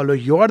will follow.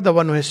 You are the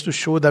one who has to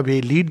show the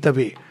way, lead the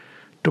way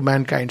to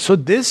mankind. So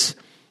this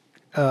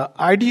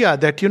idea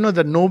that,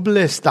 the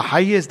noblest, the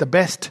highest, the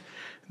best,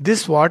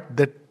 this what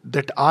that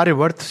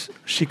Aryavart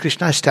Shri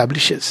Krishna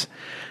establishes.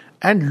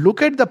 And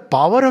look at the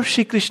power of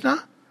Shri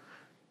Krishna,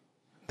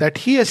 that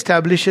he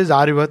establishes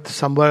Aryavart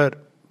somewhere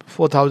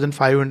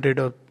 4,500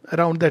 or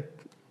around that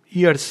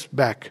years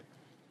back.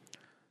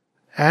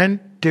 And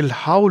till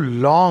how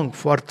long?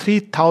 For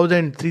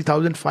 3,000,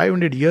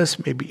 3,500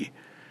 years maybe.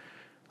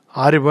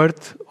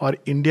 Aryavart or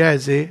India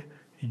as a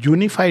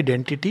unified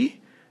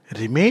entity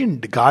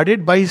remained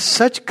guarded by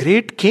such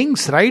great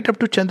kings right up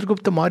to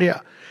Chandragupta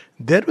Maurya.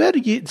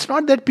 It's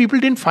not that people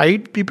didn't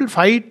fight, people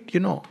fight,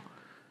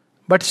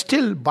 But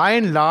still, by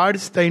and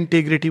large, the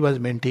integrity was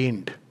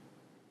maintained.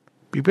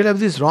 People have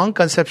this wrong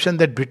conception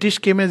that British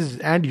came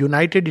and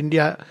united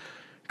India.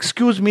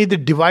 Excuse me, they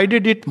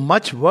divided it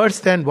much worse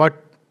than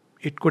what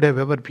it could have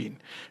ever been.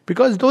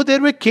 Because though there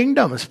were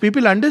kingdoms,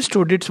 people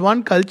understood it's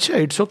one culture,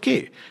 it's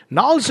okay.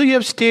 Now also you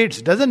have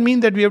states. Doesn't mean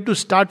that we have to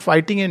start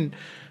fighting and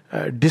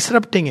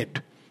disrupting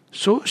it.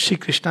 So Shri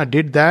Krishna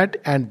did that,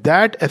 and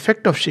that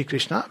effect of Shri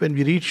Krishna, when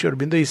we read Sri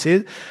Aurobindo, he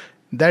says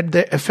that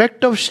the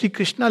effect of Shri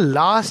Krishna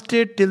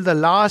lasted till the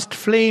last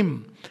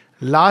flame,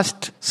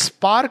 last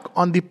spark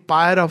on the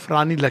pyre of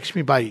Rani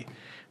Lakshmi Bai.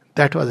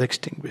 That was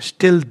extinguished.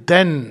 Till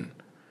then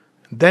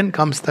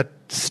comes the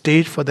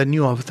stage for the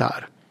new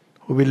avatar,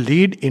 who will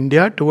lead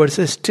India towards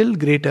a still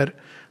greater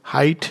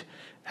height,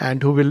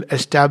 and who will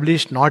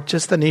establish not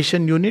just the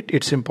nation unit,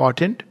 it's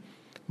important,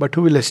 but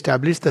who will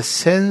establish the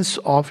sense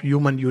of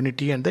human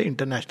unity and the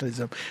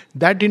internationalism.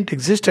 That didn't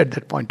exist at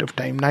that point of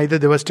time. Neither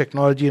there was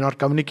technology nor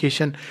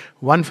communication.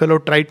 One fellow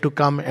tried to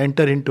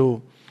enter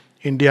into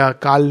India,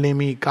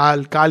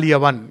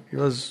 Kaliyavan. He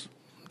was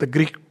the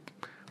Greek.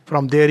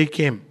 From there he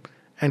came.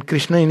 And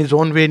Krishna in his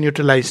own way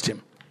neutralized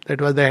him.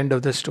 That was the end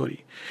of the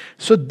story.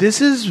 So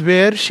this is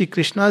where Shri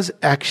Krishna's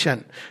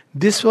action,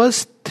 this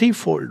was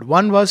threefold.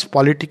 One was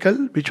political,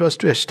 which was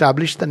to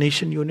establish the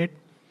nation unit.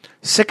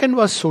 Second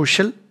was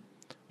social.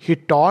 He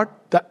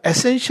taught the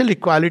essential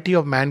equality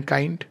of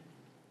mankind.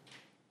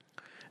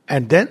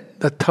 And then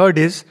the third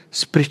is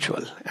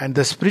spiritual. And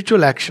the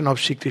spiritual action of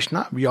Shri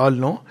Krishna, we all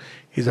know,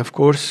 is of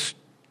course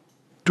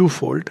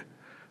twofold.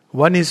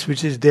 One is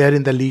which is there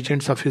in the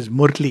legends of his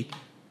Murli.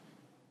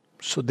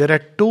 So there are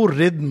two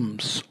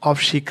rhythms of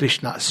Shri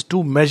Krishna's,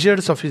 two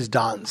measures of his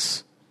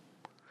dance.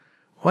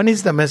 One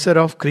is the measure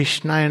of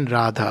Krishna and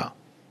Radha.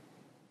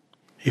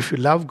 If you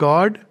love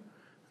God,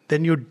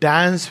 then you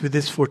dance with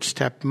his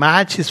footstep,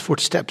 match his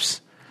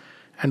footsteps.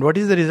 And what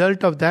is the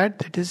result of that?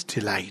 That is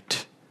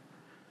delight.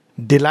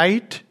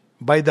 Delight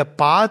by the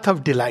path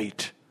of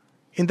delight.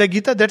 In the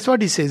Gita, that's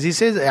what he says. He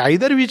says,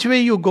 either which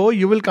way you go,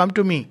 you will come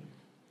to me.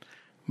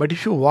 But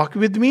if you walk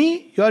with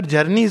me, your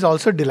journey is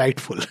also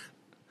delightful.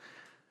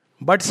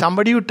 But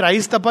somebody who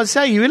tries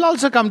tapasya, he will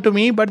also come to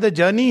me, but the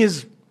journey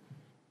is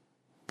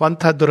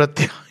pantha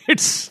duratya.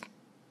 It's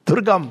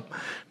durgam,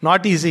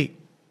 not easy.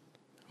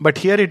 But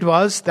here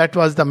that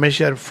was the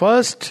measure.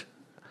 First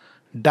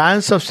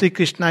dance of Sri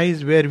Krishna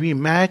is where we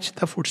match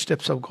the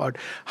footsteps of God.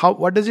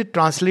 What does it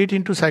translate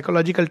into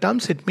psychological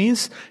terms? It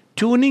means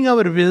tuning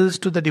our wills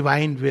to the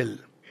divine will.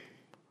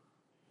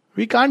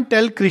 We can't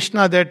tell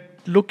Krishna that,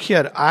 look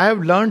here, I have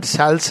learned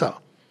salsa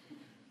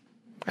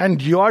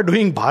and you are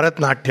doing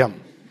Bharatnatyam.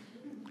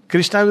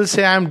 Krishna will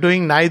say, I am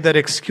doing neither.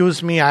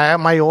 Excuse me, I have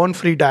my own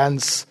free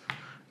dance.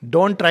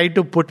 Don't try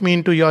to put me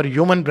into your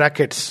human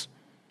brackets.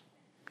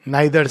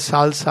 Neither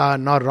salsa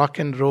nor rock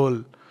and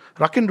roll.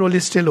 Rock and roll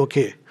is still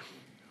okay.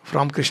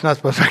 From Krishna's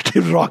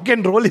perspective, rock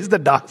and roll is the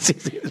dance.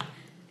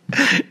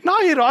 Now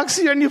he rocks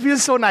you and you feel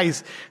so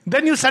nice.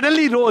 Then you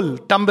suddenly roll,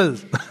 tumble.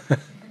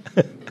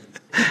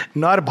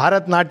 Nor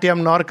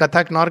Bharatnatyam, nor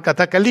Kathak, nor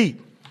Kathakali,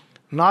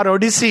 nor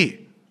Odissi,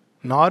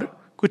 nor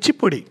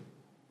Kuchipudi.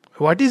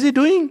 What is he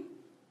doing?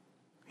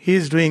 He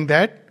is doing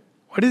that.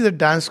 What is the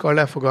dance called?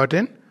 I've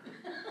forgotten.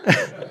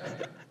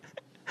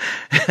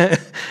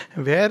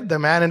 Where the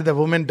man and the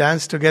woman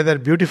dance together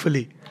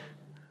beautifully.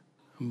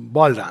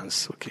 Ball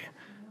dance, okay.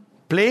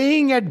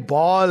 Playing at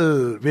ball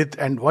with,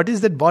 and what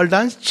is that ball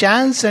dance?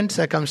 Chance and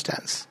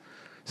circumstance.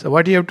 So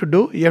what you have to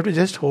do? You have to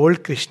just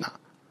hold Krishna.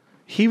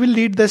 He will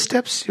lead the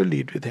steps, you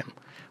lead with him.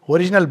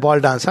 Original ball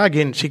dance,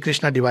 again, Shri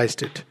Krishna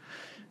devised it.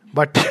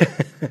 But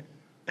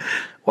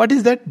what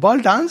is that ball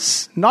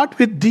dance? Not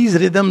with these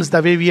rhythms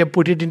the way we have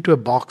put it into a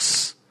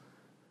box.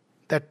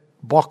 That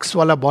box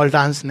wala ball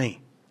dance, nahi.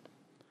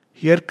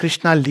 Here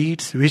Krishna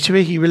leads. Which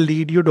way he will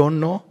lead, you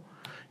don't know.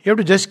 You have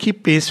to just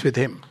keep pace with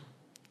him.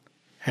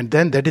 And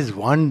then that is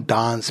one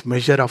dance,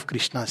 measure of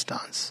Krishna's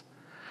dance.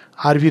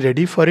 Are we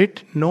ready for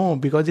it? No,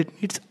 because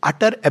it needs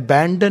utter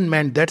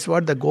abandonment. That's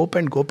what the Gop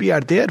and Gopi are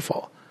there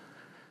for.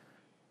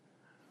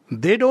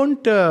 They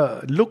don't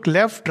look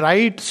left,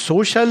 right,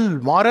 social,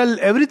 moral,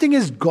 everything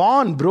is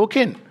gone,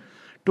 broken.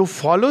 To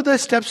follow the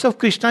steps of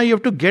Krishna, you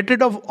have to get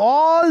rid of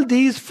all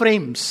these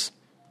frames.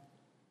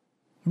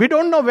 We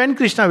don't know when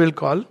Krishna will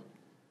call.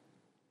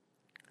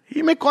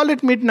 He may call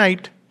at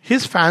midnight.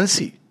 His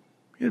fancy.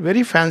 He's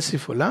very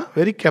fanciful,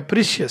 very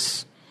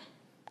capricious.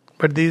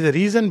 But there is a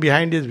reason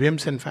behind his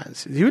whims and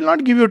fancies. He will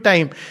not give you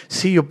time.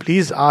 See, you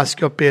please ask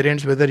your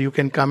parents whether you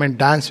can come and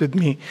dance with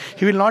me.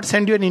 He will not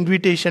send you an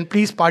invitation.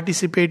 Please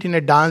participate in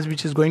a dance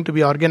which is going to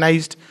be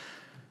organized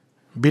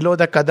below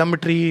the Kadam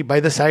tree by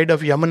the side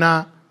of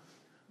Yamuna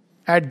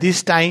at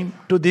this time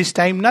to this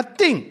time.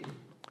 Nothing.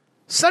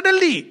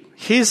 Suddenly,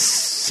 he is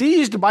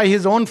seized by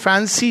his own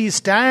fancy,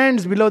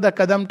 stands below the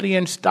Kadam tree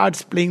and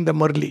starts playing the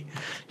Murli.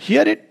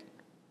 Hear it.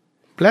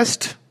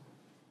 Blessed.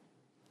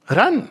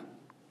 Run.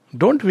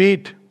 Don't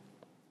wait.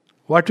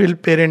 What will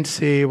parents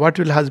say? What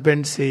will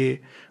husband say?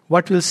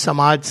 What will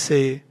Samaj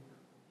say?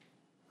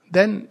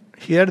 Then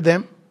hear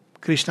them.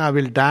 Krishna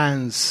will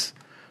dance.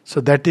 So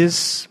that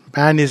is,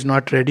 man is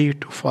not ready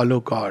to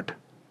follow God.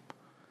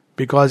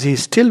 Because he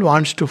still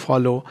wants to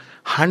follow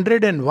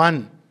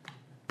 101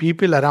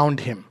 people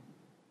around him.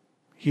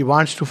 He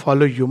wants to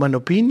follow human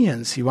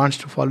opinions. He wants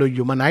to follow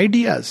human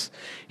ideas.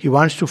 He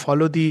wants to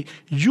follow the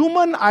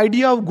human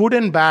idea of good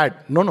and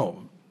bad.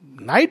 No.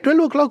 Night 12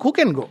 o'clock, who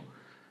can go?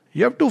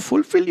 You have to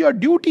fulfill your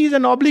duties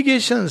and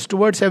obligations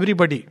towards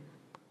everybody.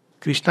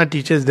 Krishna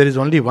teaches there is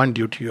only one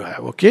duty you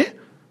have, okay?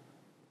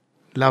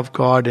 Love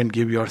God and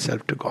give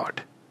yourself to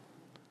God.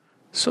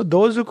 So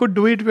those who could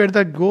do it were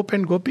the Gop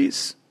and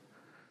Gopis.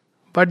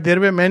 But there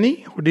were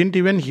many who didn't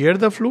even hear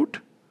the flute.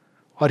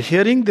 Or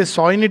hearing, they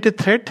saw in it a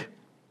threat.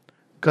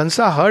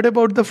 Kansa heard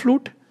about the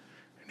flute.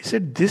 He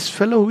said, this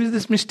fellow, who is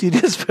this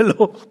mysterious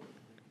fellow?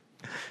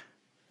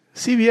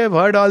 See, we have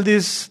heard all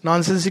this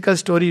nonsensical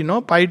story,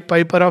 Pied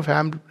Piper of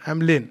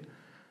Hamelin.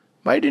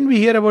 Why didn't we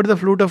hear about the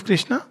flute of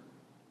Krishna?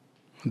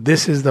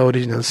 This is the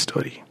original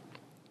story.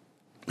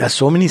 There are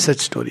so many such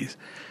stories.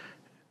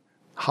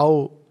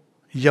 How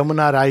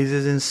Yamuna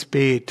rises in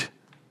spate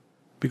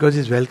because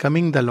he's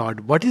welcoming the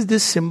Lord. What is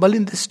this symbol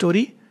in this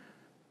story?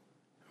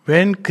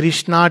 When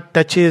Krishna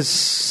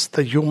touches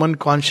the human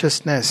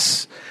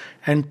consciousness,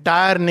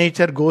 entire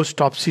nature goes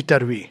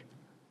topsy-turvy.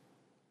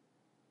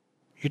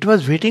 It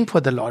was waiting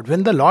for the Lord.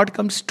 When the Lord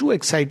comes too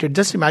excited,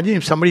 just imagine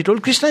if somebody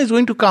told Krishna is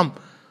going to come.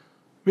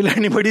 Will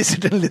anybody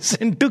sit and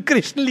listen to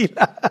Krishna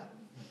Leela?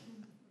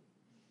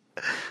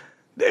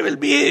 There will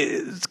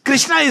be,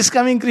 Krishna is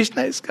coming,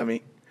 Krishna is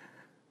coming.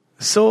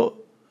 So,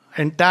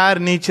 entire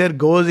nature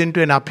goes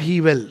into an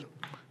upheaval.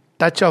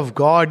 Touch of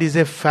God is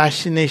a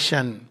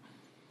fascination,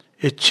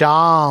 a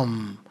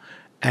charm,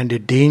 and a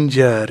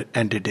danger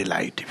and a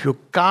delight. If you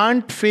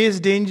can't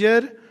face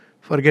danger,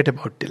 forget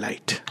about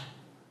delight.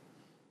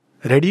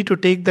 Ready to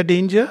take the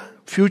danger?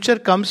 Future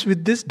comes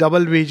with this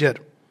double wager.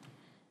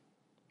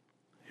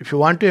 If you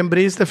want to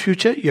embrace the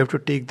future, you have to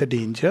take the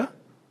danger.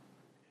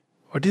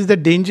 What is the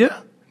danger?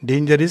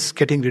 Danger is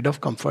getting rid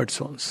of comfort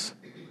zones.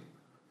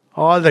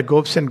 All the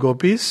gopis and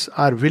gopis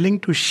are willing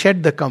to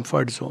shed the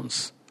comfort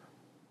zones.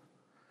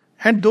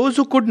 And those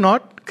who could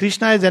not,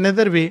 Krishna has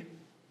another way.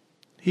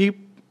 He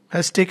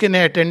has taken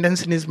an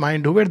attendance in his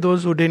mind. Who were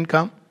those who didn't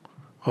come?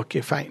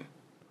 Okay, fine.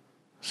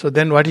 So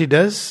then what he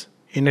does,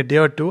 in a day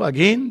or two,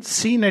 again,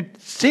 seen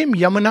at same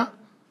Yamuna,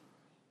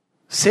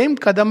 same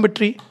Kadamba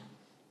tree.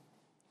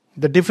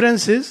 The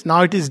difference is,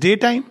 now it is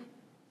daytime,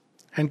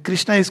 and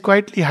Krishna is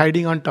quietly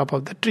hiding on top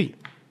of the tree.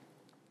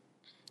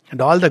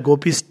 And all the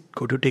gopis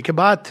go to take a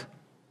bath,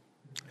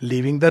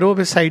 leaving the robe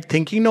aside,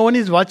 thinking no one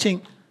is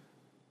watching.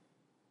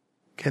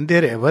 Can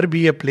there ever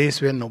be a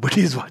place where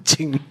nobody is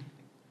watching?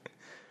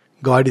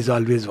 God is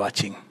always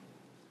watching.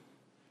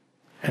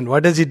 And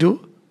what does he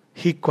do?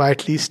 He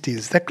quietly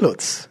steals the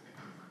clothes.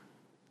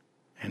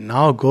 And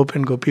now Gop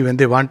and Gopi, when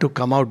they want to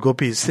come out,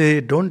 Gopis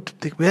say, don't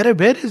think, where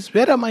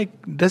are my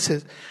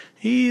dresses?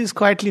 He is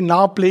quietly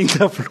now playing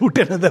the flute,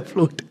 another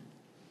flute.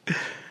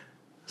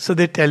 So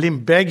they tell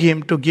him, beg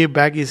him to give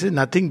back. He says,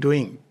 nothing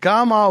doing.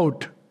 Come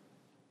out.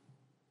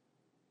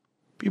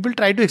 People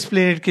try to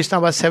explain it. Krishna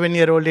was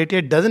 7-year-old, 8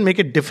 years. It doesn't make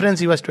a difference.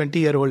 He was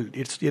 20-year-old.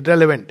 It's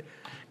irrelevant.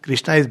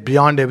 Krishna is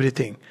beyond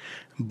everything.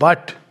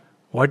 But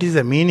what is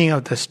the meaning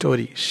of the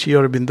story? Sri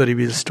Aurobindo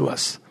reveals to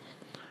us.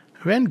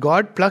 When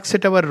God plucks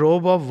at our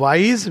robe of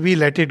wise, we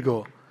let it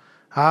go.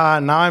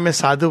 Now I'm a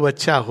sadhu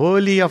bacha,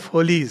 holy of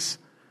holies.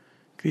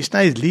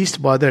 Krishna is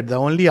least bothered. The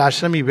only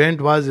ashram he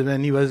went was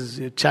when he was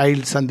a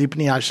child,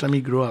 Sandipni ashram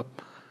he grew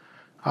up.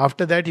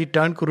 After that he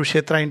turned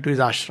Kurukshetra into his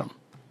ashram.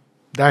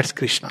 That's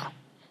Krishna.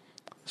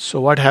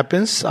 So what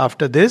happens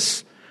after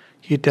this?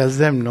 He tells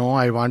them, no,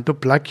 I want to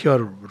pluck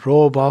your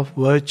robe of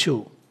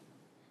virtue.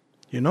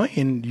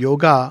 In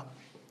yoga,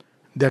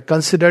 they are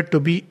considered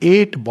to be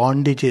 8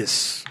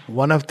 bondages.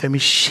 One of them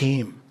is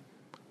shame.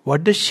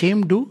 What does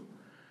shame do?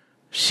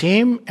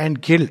 Shame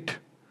and guilt,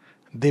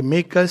 they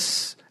make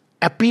us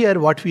appear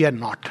what we are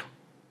not.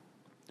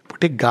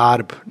 Put a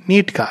garb,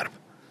 neat garb.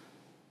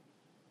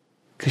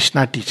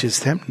 Krishna teaches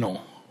them,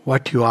 no.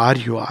 What you are,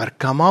 you are.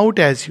 Come out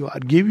as you are.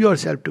 Give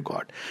yourself to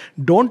God.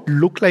 Don't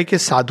look like a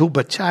sadhu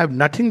bacha. I have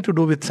nothing to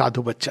do with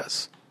sadhu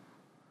bachas.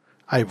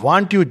 I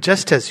want you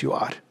just as you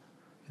are.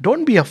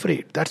 Don't be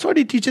afraid. That's what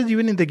he teaches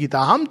even in the Gita.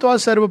 Aham tva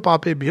sarva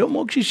papebhyo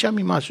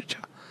mokshishami ma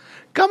sucha.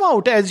 Come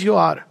out as you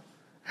are,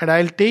 and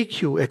I'll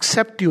take you,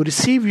 accept you,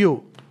 receive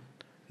you,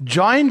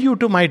 join you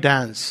to my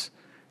dance,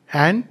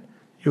 and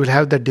you will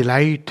have the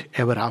delight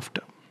ever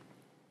after.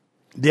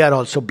 They are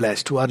also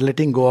blessed who are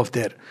letting go of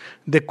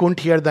they couldn't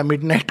hear the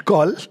midnight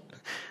call,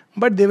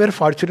 but they were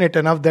fortunate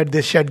enough that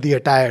they shed the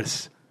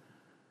attires.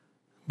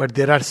 But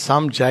there are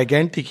some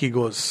gigantic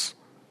egos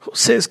who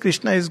says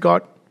Krishna is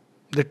God.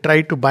 They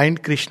try to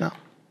bind Krishna.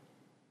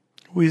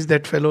 Who is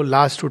that fellow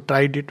last who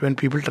tried it? When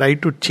people try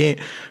to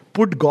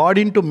put God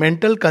into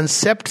mental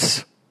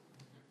concepts,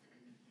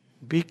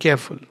 be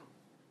careful.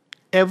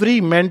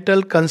 Every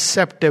mental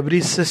concept,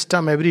 every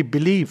system, every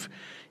belief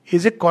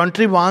is a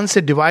contrivance,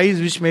 a device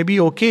which may be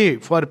okay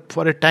for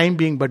a time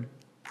being, but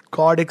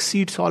God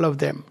exceeds all of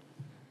them.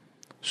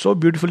 So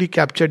beautifully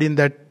captured in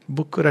that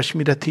book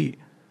Rashmi Rathi,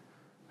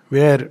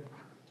 where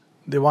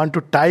they want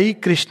to tie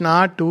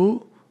Krishna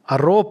to a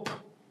rope.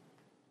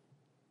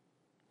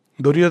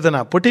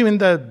 Duryodhana, put him in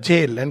the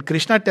jail, and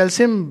Krishna tells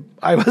him,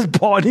 I was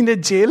born in a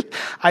jail,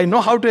 I know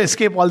how to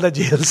escape all the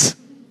jails.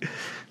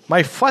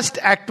 My first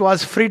act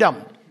was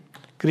freedom.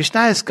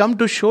 Krishna has come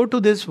to show to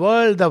this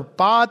world the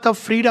path of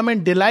freedom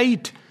and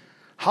delight.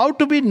 How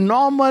to be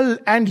normal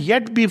and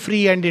yet be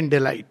free and in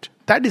delight.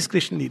 That is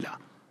Krishna Leela.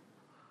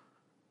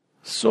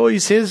 So he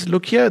says,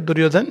 look here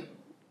Duryodhan,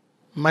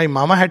 my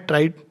mama had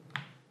tried,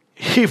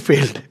 he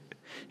failed.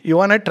 You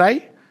want to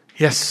try?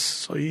 Yes.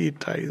 So he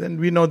tries, and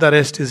we know the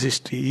rest is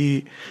history.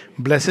 He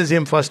blesses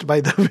him first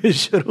by the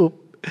Vishwarup,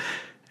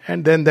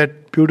 and then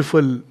that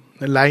beautiful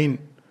line,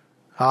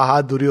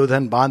 आहा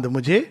दुर्योधन बांध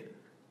मुझे,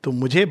 तो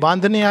मुझे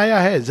बांधने आया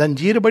है,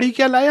 जंजीर बड़ी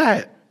क्या लाया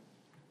है?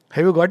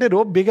 Have you got a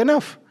rope big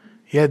enough?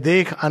 यह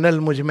देख अनल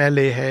मुझ में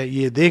ले है,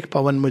 ये देख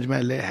पवन मुझ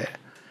में ले है.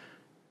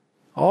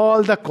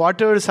 All the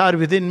quarters are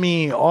within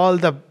me, all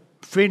the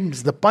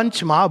winds, the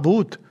Panch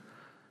Mahabhut,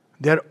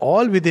 they are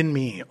all within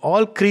me.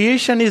 All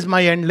creation is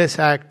my endless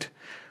act.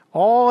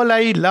 All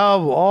I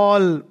love,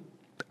 all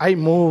I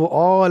move,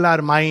 all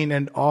are mine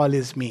and all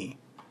is me.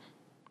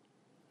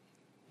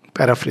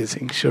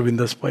 Paraphrasing Sri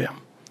Aurobindo's poem.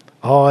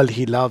 All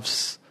he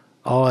loves,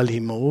 all he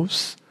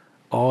moves,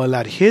 all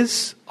are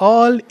his,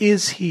 all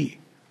is he.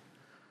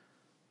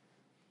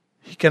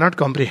 He cannot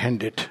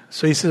comprehend it.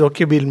 So he says,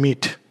 okay, we'll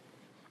meet.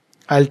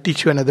 I'll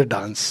teach you another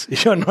dance.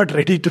 If you are not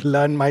ready to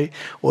learn my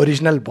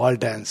original ball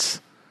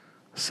dance.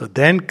 So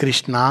then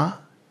Krishna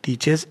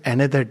teaches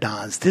another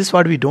dance. This is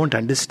what we don't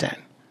understand.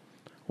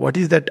 What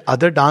is that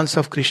other dance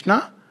of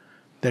Krishna?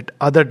 That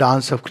other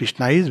dance of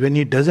Krishna is when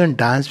he doesn't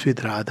dance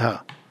with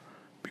Radha.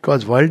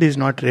 Because world is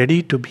not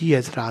ready to be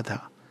as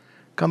Radha.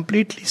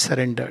 Completely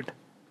surrendered.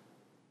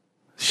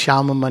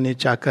 Shyam mane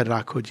chakar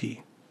rakho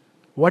ji.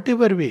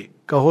 Whatever way.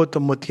 Kaho to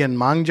mutiyan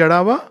mang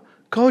jadawa,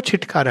 kaho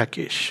chitka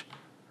rakesh.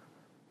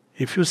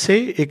 If you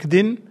say, ek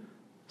din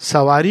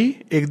सवारी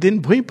एक दिन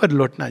भुई पर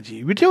लौटना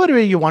जी. Whichever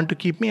way you want to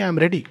keep me, I am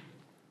ready.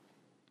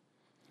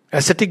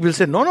 Ascetic will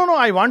say, no,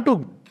 I want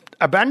to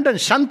abandon,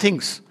 shun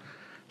things.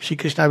 Shri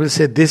Krishna will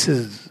say, this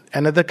is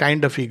another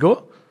kind of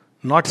ego,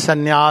 not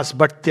sannyas,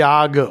 but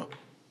tyaga.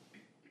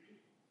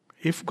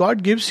 If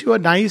God gives you a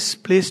nice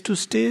place to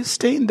stay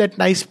in that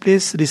nice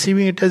place,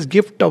 receiving it as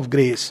gift of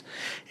grace.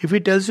 If He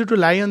tells you to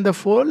lie on the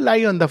floor,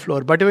 lie on the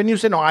floor. But when you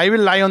say, no, I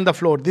will lie on the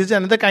floor, this is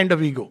another kind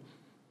of ego.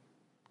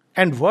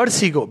 And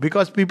worse ego,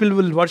 because people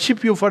will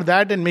worship you for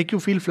that and make you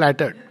feel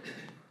flattered.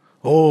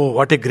 Oh,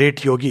 what a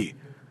great yogi.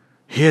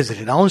 He has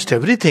renounced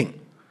everything.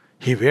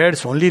 He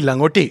wears only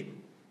langoti.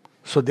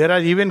 So there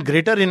are even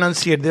greater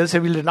renunciates. They'll say,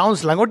 we'll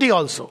renounce langoti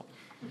also.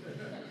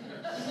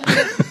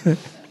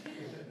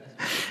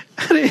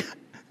 अरे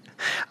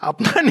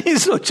अपना नहीं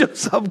सोचो,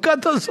 सबका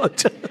तो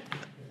सोचो.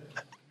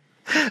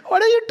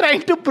 What are you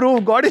trying to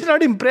prove? God is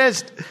not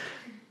impressed.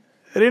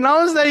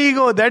 Renounce the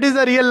ego. That is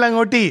the real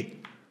langoti.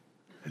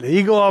 The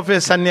ego of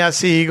a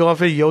sannyasi, ego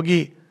of a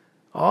yogi,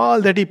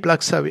 all that he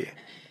plucks away.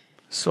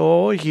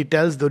 So he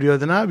tells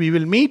Duryodhana, we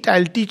will meet,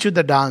 I'll teach you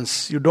the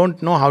dance. You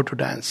don't know how to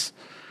dance.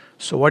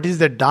 So what is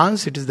that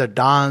dance? It is the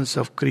dance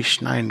of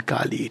Krishna and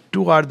Kali.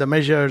 Two are the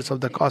measures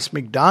of the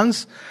cosmic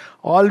dance.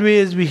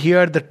 Always we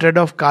hear the tread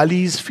of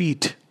Kali's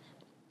feet.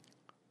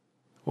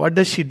 What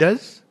does she do?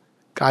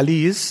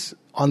 Kali is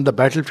on the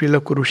battlefield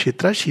of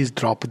Kurukshetra. She is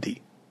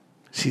Draupadi.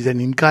 She is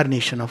an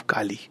incarnation of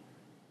Kali.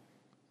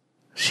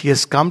 She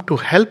has come to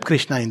help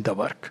Krishna in the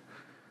work,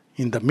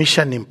 in the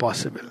mission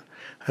impossible.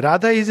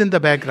 Radha is in the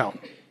background.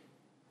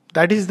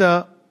 That is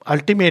the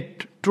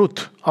ultimate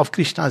truth of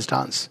Krishna's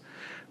dance.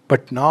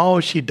 But now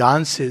she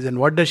dances, and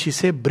what does she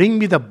say? Bring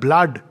me the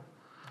blood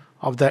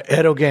of the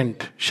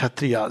arrogant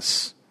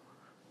Kshatriyas.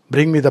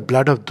 Bring me the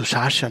blood of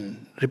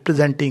Dushasan,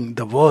 representing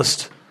the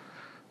worst.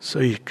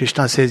 So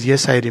Krishna says,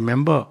 yes, I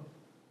remember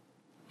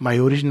my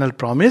original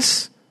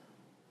promise.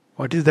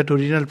 What is that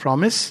original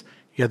promise?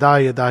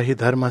 Yada yada hi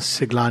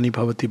dharmasya glani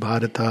bhavati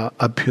bharata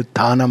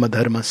abhyuthanam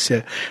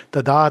adharmasya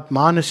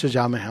tadatmanasya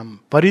jamaham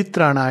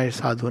paritranaya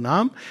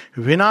sadhunam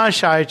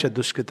vinashaya cha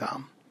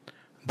dushkritam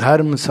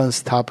dharma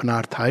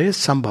sansthapanarthaya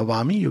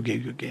sambhavami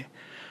yuge yuge.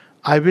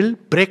 I will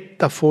break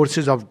the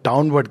forces of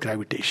downward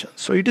gravitation.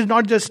 So it is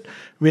not just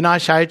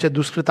vinashaya cha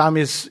dushkritam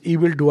is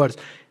evildoers.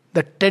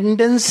 The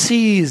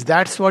tendencies,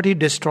 that's what he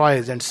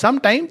destroys. And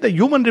sometimes the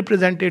human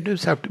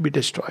representatives have to be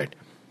destroyed.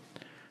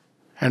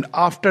 And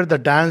after the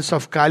dance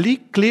of Kali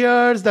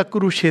clears the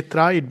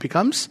Kurukshetra, it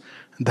becomes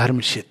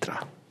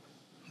Dharmashetra.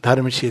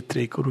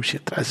 Dharmashetra,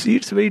 Kurukshetra. See,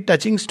 it's a very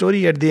touching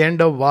story at the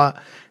end of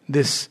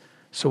this.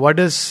 So what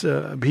does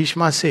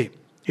Bhishma say?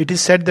 It is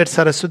said that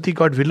Saraswati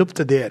got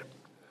vilupta there.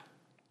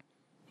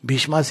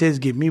 Bhishma says,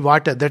 give me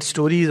water. That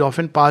story is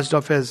often passed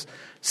off as,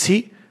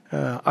 see,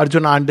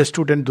 Arjuna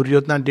understood and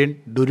Duryodhana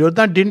didn't.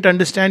 Duryodhana didn't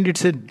understand,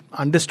 it's an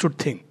understood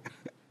thing.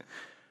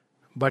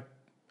 But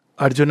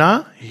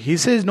Arjuna, he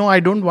says, no,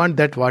 I don't want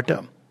that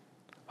water.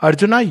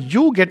 Arjuna,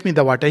 you get me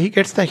the water. He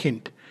gets the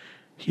hint.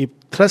 He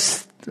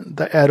thrusts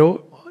the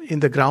arrow in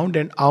the ground,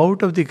 and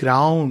out of the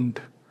ground,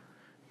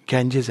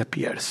 Ganges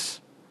appears.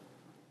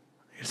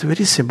 It's a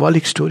very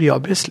symbolic story,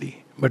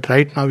 obviously. But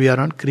right now we are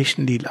on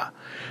Krishna Leela.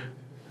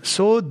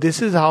 So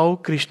this is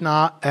how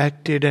Krishna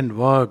acted and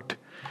worked.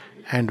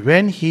 And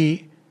when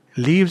he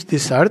leaves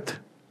this earth,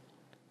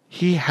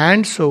 he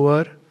hands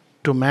over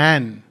to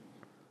man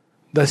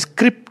the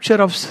scripture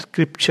of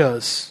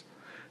scriptures,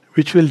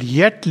 which will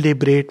yet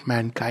liberate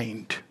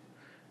mankind.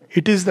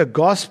 It is the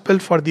gospel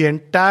for the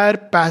entire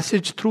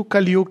passage through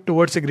Kali Yuga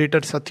towards a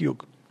greater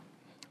Satyuga.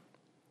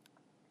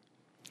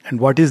 And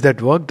what is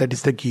that work? That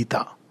is the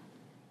Gita.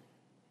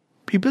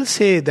 People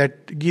say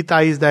that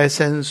Gita is the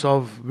essence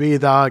of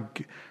Veda,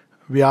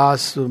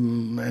 Vyas,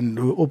 and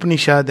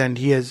Upanishad, and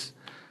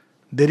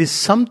there is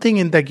something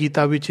in the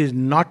Gita which is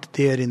not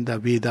there in the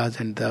Vedas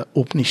and the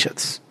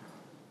Upanishads.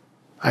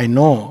 I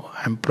know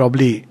I'm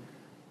probably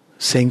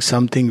saying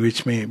something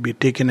which may be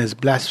taken as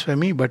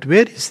blasphemy, but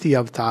where is the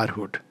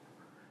avatarhood?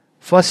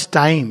 First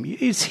time,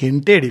 it's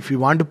hinted, if you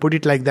want to put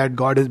it like that,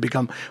 God has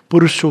become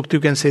Purush Sukta, you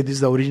can say this is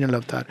the original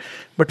avatar.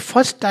 But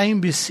first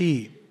time we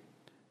see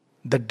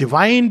the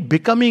divine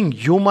becoming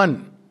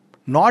human,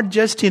 not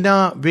just in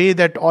a way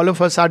that all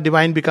of us are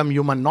divine become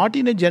human, not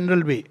in a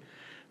general way,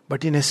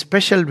 but in a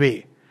special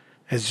way,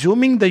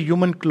 assuming the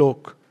human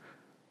cloak.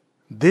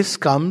 This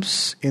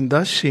comes in the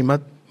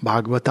Srimad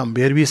Bhagavatam,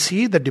 where we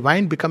see the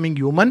divine becoming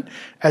human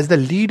as the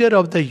leader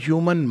of the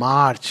human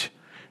march.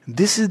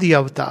 This is the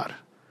avatar.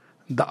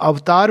 The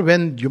avatar,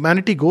 when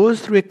humanity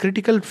goes through a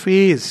critical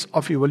phase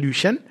of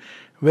evolution,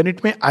 when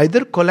it may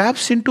either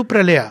collapse into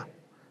pralaya,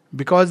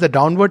 because the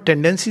downward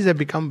tendencies have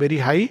become very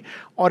high,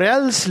 or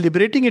else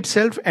liberating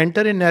itself,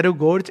 enter a narrow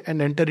gorge and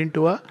enter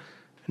into a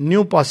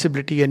new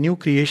possibility, a new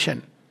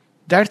creation.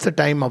 That's the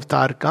time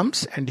avatar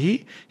comes, and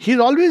he is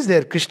always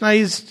there. Krishna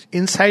is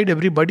inside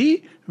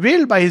everybody,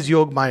 veiled by his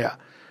Yog Maya.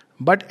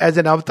 But as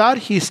an avatar,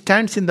 he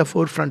stands in the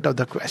forefront of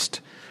the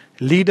quest.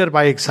 Leader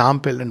by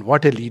example, and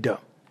what a leader.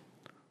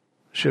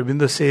 Sri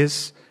Aurobindo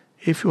says,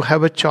 if you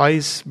have a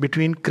choice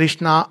between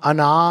Krishna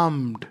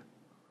unarmed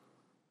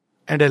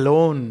and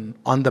alone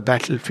on the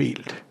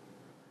battlefield,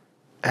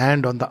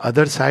 and on the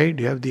other side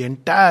you have the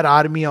entire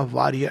army of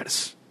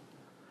warriors,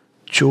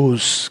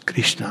 choose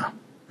Krishna.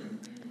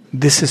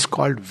 This is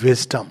called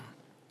wisdom.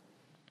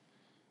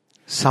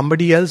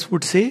 Somebody else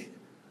would say,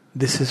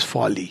 this is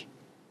folly.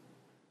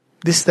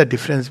 This is the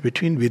difference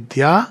between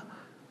Vidya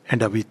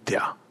and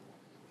Avidya.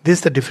 This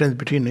is the difference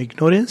between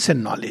ignorance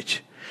and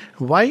knowledge.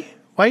 Why?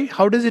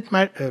 How does it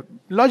matter?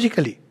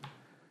 Logically,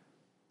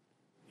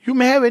 you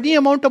may have any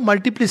amount of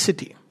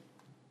multiplicity,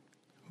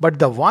 but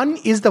the one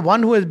is the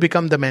one who has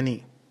become the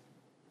many.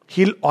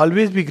 He'll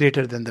always be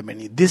greater than the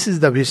many. This is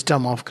the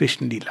wisdom of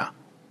Krishna Lila.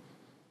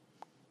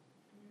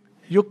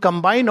 You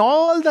combine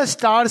all the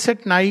stars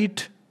at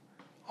night,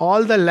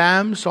 all the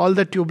lamps, all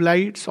the tube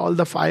lights, all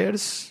the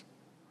fires.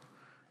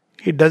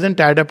 It doesn't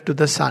add up to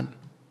the sun.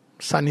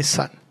 Sun is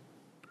sun.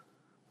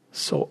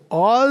 So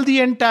all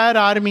the entire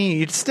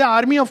army, it's the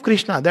army of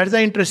Krishna. That's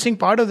the interesting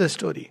part of the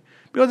story.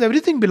 Because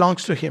everything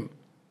belongs to him.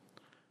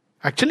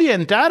 Actually,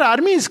 entire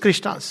army is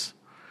Krishna's.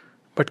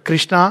 But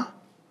Krishna,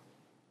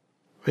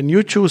 when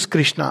you choose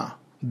Krishna,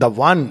 the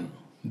one,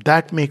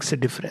 that makes a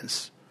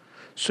difference.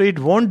 So it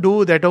won't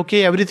do that,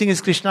 okay, everything is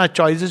Krishna,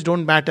 choices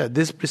don't matter.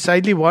 This is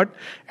precisely what,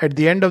 at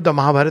the end of the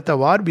Mahabharata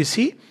war, we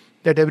see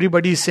that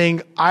everybody is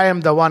saying, I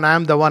am the one, I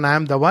am the one, I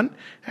am the one.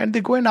 And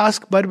they go and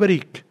ask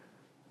Barbarik.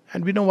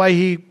 And we know why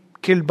he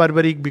killed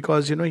Barbarik,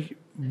 because,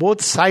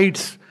 both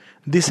sides,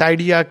 this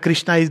idea,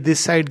 Krishna is this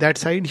side, that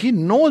side, he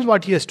knows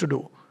what he has to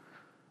do.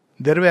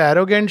 There were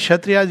arrogant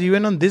Kshatriyas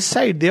even on this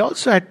side, they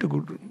also had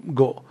to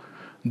go.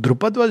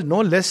 Drupad was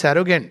no less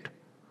arrogant.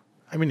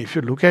 I mean, if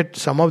you look at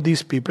some of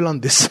these people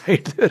on this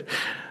side,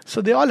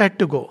 so they all had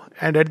to go.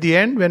 And at the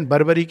end, when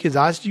Barbarik is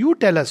asked, you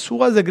tell us, who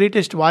was the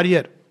greatest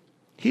warrior?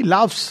 He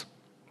laughs.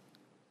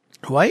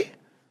 Why?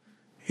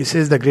 He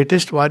says, the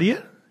greatest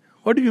warrior?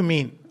 What do you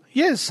mean?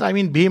 Yes, I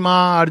mean Bhima,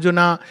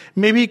 Arjuna,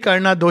 maybe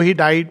Karna, though he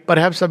died,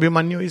 perhaps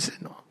Abhimanyu. He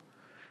said, no.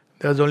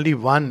 There was only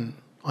one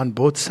on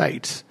both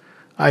sides.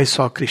 I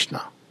saw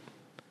Krishna.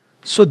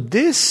 So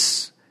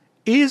this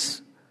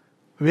is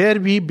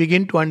where we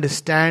begin to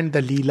understand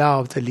the Leela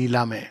of the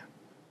Leelamaya.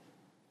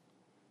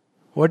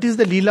 What is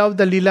the Leela of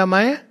the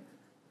Leelamaya?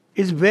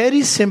 It's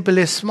very simple,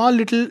 a small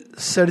little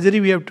surgery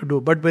we have to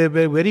do, but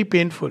very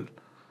painful.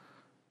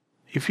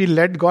 If we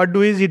let God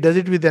do it, He does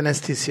it with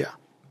anesthesia.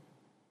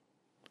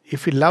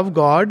 If we love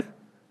God,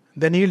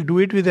 then He'll do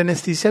it with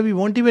anesthesia. We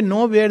won't even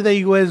know where the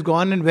ego has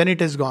gone and when it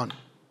has gone.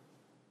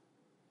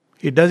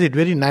 He does it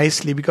very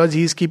nicely because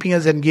He is keeping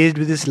us engaged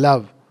with His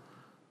love.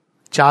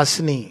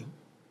 Chasni.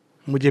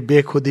 मुझे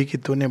बेखुदी की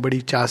तूने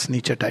बड़ी चासनी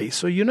चटाई.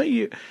 So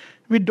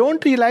we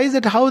don't realize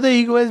that how the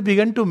ego has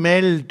begun to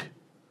melt.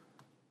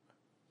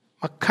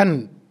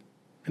 Makhan.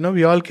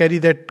 We all carry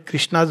that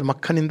Krishna's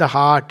Makhan in the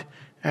heart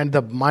and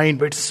the mind,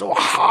 but it's so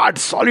hard,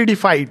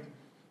 solidified.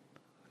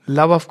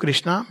 Love of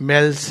Krishna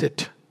melts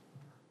it.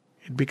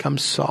 It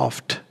becomes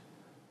soft.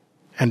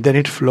 And then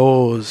it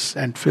flows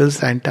and fills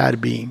the entire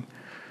being.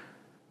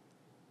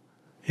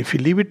 If we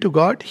leave it to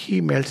God, He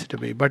melts it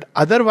away. But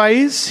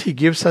otherwise, He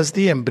gives us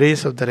the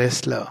embrace of the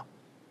wrestler.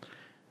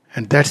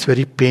 And that's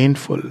very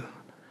painful.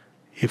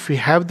 If we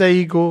have the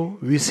ego,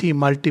 we see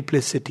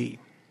multiplicity.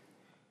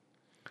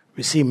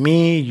 We see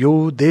me,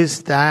 you,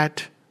 this,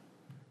 that.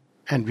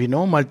 And we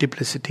know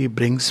multiplicity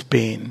brings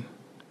pain.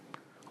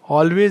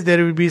 Always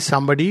there will be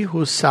somebody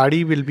whose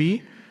sari will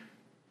be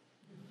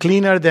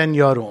cleaner than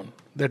your own.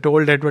 That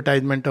old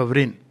advertisement of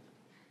Rin.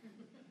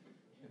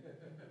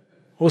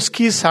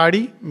 उसकी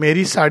साड़ी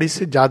मेरी साड़ी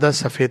से ज्यादा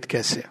सफेद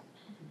कैसे?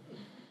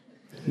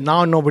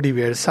 Now nobody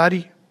wears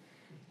sari.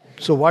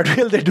 So what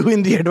will they do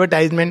in the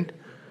advertisement?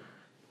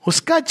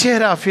 उसका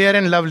चेहरा fair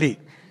and lovely.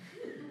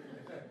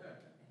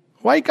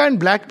 Why can't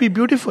black be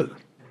beautiful?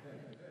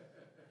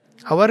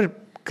 Our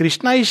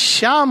Krishna is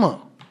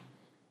Shyam.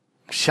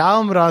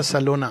 Shyam Ra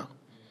Salona.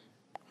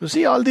 You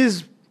see all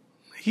these,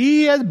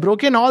 He has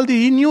broken all the,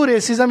 He knew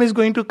racism is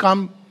going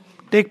to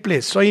take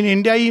place. So in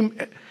India He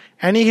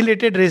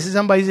annihilated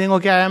racism by saying,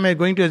 okay, I am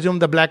going to assume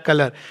the black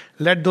color.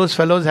 Let those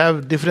fellows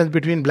have difference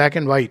between black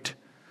and white.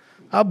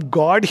 Ab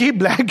God he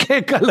black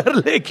के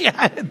color लेके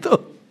आए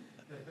तो.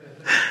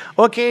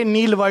 Okay,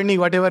 Neel Varni,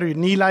 whatever.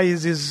 Neela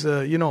is his,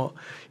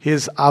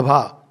 his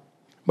Abha.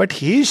 But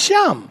he is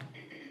Shyam.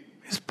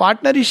 His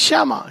partner is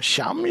Shyama.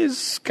 Shyam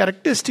is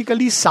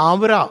characteristically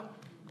Samvara.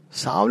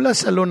 Savla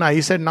Salona.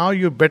 He said, now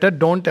you better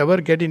don't ever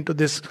get into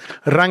this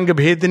Rang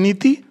Bhed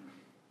Niti.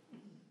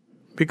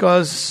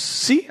 Because,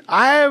 see,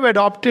 I have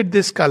adopted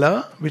this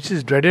color, which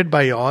is dreaded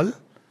by all,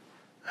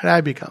 and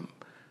I become.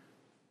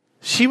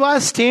 Shiva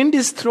stained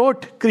his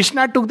throat.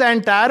 Krishna took the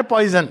entire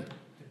poison,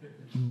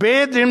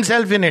 bathed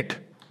himself in it.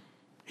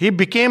 He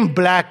became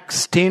black,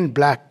 stained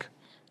black.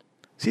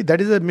 See,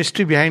 that is the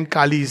mystery behind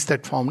Kali's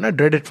that form,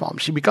 dreaded form.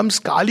 She becomes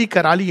Kali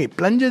Karali,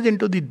 plunges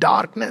into the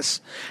darkness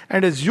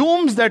and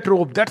assumes that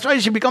robe. That's why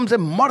she becomes a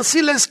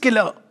merciless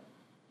killer.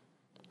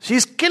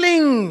 She's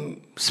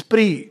killing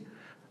spree.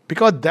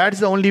 Because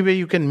that's the only way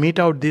you can meet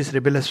out these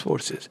rebellious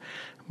forces.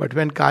 But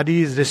when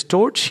Kali is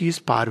restored, she is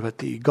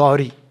Parvati,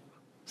 Gauri.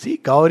 See,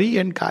 Gauri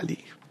and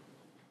Kali.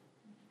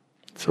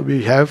 So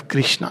we have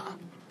Krishna,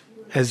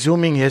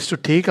 assuming he has to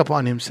take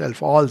upon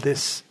himself all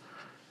this.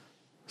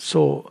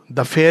 So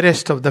the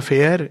fairest of the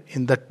fair,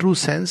 in the true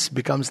sense,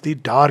 becomes the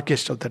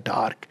darkest of the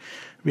dark.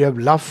 We have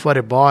love for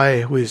a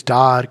boy who is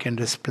dark and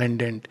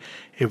resplendent.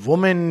 A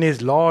woman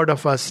is lord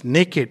of us,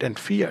 naked and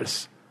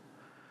fierce.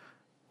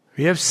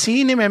 We have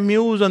seen him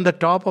amuse on the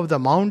top of the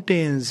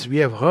mountains. We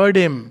have heard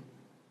him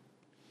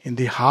in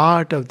the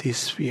heart of these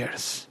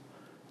spheres.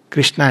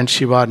 Krishna and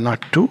Shiva are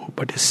not two,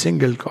 but a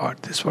single God.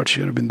 This is what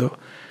Sri Aurobindo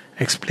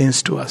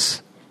explains to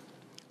us.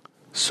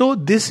 So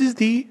this is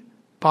the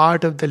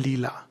part of the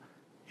Leela.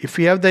 If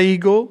we have the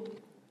ego,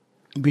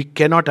 we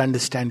cannot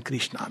understand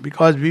Krishna,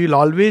 because we will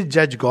always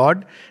judge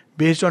God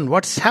based on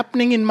what's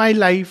happening in my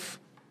life.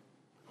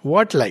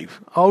 What life?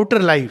 Outer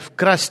life,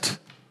 crust.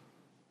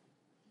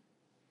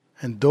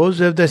 And those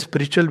who have the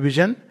spiritual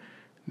vision,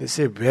 they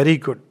say, very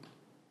good.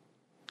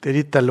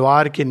 तेरी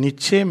तलवार के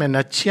नीचे मैं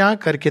नच्चियां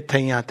करके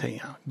थैया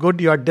थैया. Good,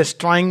 you are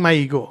destroying my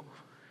ego.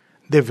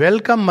 They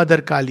welcome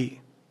Mother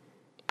Kali.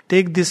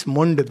 Take this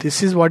mund.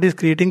 This is what is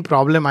creating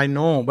problem, I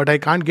know, but I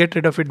can't get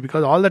rid of it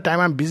because all the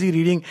time I'm busy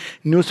reading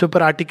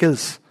newspaper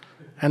articles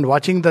and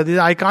watching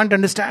I can't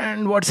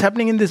understand what's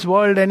happening in this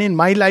world and in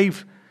my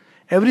life.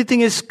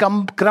 Everything is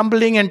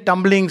crumbling and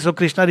tumbling. So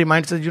Krishna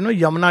reminds us,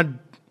 Yamuna,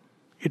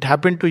 it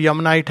happened to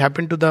Yamuna, it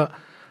happened to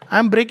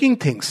I'm breaking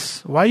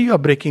things. Why you are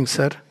breaking,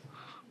 sir?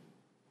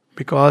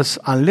 Because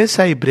unless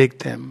I break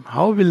them,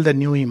 how will the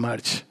new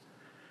emerge?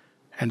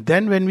 And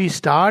then when we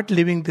start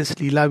living this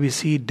Leela, we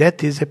see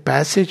death is a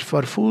passage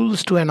for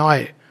fools to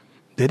annoy.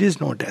 There is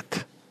no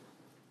death.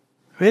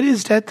 Where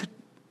is death?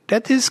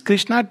 Death is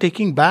Krishna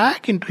taking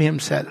back into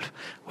himself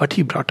what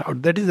he brought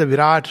out. That is the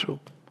Virat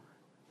Roop,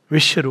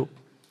 Vishwaroop.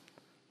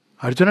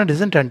 Arjuna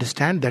doesn't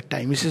understand that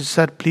time. He says,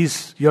 sir,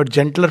 please, your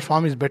gentler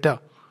form is better.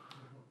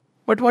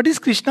 But what is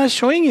Krishna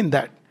showing in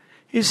that?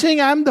 He's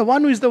saying, I am the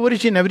one who is the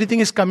origin.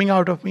 Everything is coming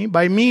out of me.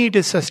 By me it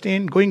is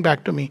sustained, going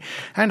back to me.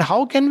 And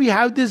how can we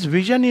have this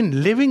vision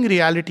in living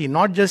reality,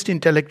 not just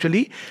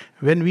intellectually,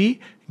 when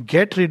we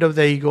get rid of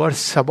the ego or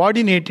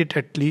subordinate it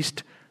at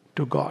least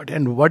to God?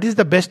 And what is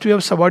the best way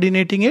of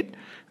subordinating it?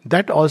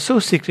 That also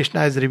Sri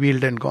Krishna has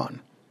revealed and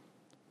gone.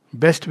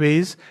 Best way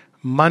is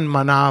Man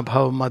mana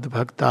bhav mad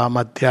bhakta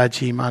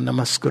madhyaji ma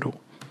namaskuru.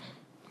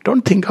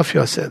 Don't think of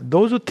yourself.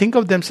 Those who think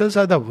of themselves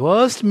are the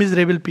worst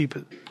miserable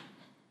people.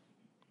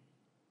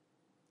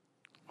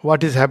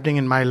 What is happening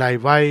in my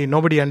life? Why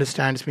nobody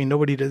understands me?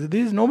 Nobody does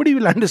this. Nobody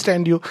will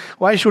understand you.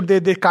 Why should they?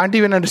 They can't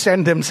even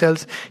understand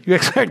themselves. You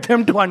expect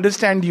them to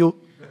understand you.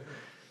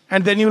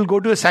 And then you will go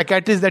to a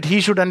psychiatrist that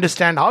he should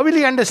understand. How will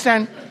he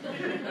understand?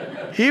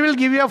 He will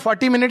give you a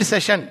 40-minute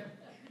session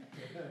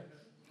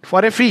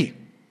for a fee.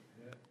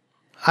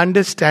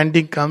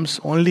 Understanding comes,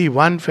 only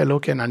one fellow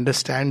can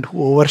understand who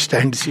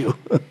overstands you.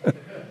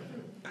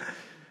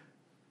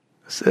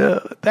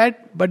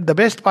 But the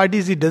best part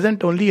is he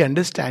doesn't only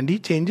understand, he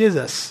changes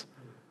us.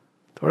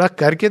 थोड़ा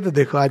करके तो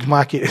देखो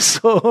आजमा के.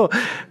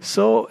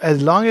 So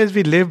as long as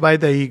we live by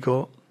the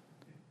ego,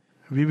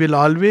 we will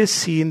always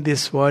see in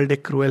this world a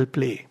cruel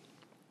play.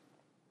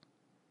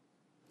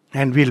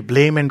 And we'll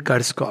blame and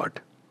curse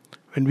God.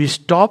 When we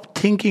stop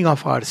thinking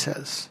of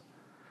ourselves,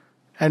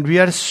 and we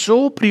are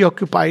so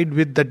preoccupied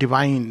with the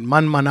divine,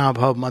 man mana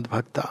bhav mad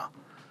bhakta,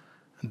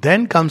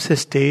 then comes a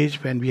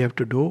stage when we have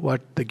to do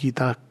what the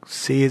Gita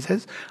says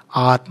as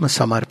Atma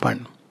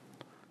Samarpan.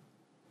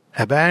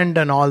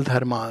 Abandon all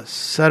dharmas,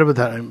 sarva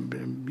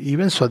dharma,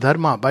 even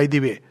swadharma, by the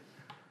way.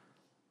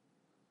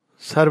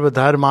 Sarva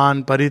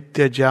dharman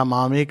parityaja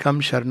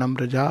mamekam sharanam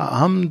raja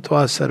aham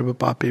tva sarva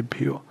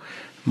papebhyo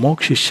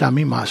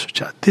mokshishami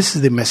masucha. This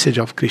is the message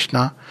of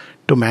Krishna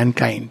to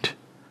mankind.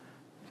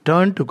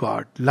 Turn to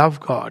God, love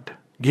God,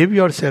 give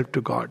yourself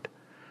to God.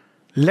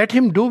 Let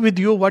Him do with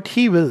you what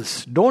He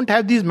wills. Don't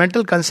have these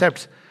mental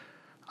concepts.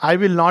 I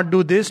will not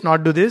do this,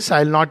 not do this.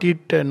 I will not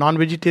eat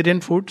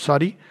non-vegetarian food.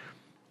 Sorry.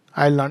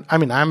 I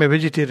am a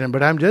vegetarian,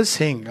 but I am just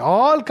saying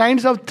all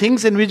kinds of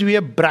things in which we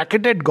have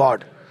bracketed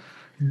God.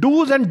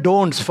 Do's and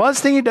don'ts.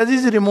 First thing He does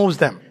is He removes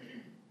them.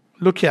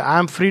 Look here, I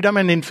am freedom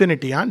and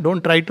infinity. Huh?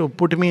 Don't try to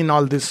put me in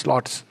all these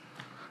slots.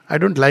 I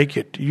don't like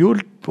it. You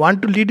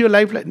want to lead your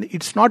life.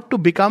 It's not to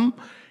become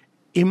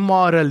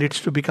immoral. It's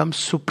to become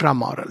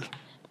supramoral.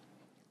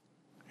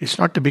 It's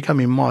not to become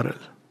immoral.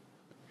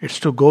 It's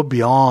to go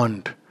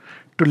beyond.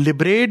 To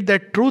liberate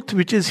that truth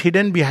which is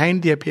hidden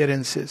behind the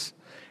appearances.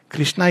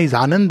 Krishna is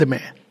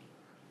Anandamay.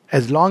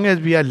 As long as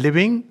we are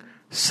living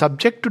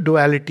subject to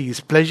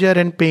dualities, pleasure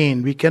and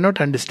pain, we cannot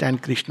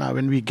understand Krishna.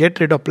 When we get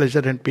rid of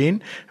pleasure and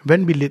pain,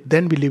 then we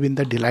live in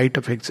the delight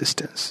of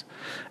existence.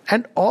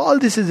 And all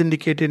this is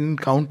indicated in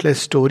countless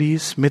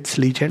stories, myths,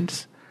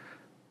 legends.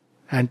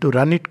 And to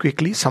run it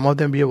quickly, some of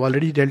them we have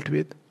already dealt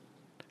with.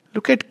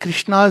 Look at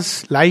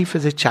Krishna's life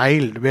as a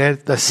child, where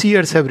the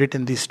seers have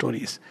written these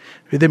stories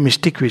with a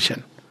mystic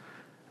vision.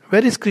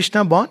 Where is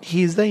Krishna born?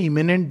 He is the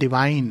immanent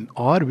divine,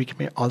 or we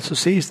may also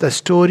say it's the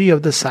story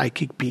of the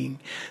psychic being.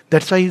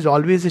 That's why he is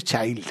always a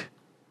child.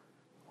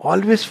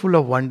 always full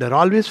of wonder,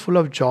 always full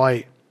of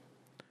joy.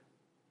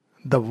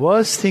 The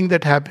worst thing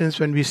that happens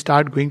when we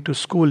start going to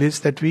school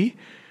is that we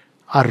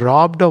are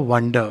robbed of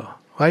wonder.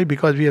 Why?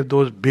 Because we have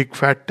those big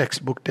fat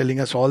textbook telling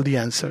us all the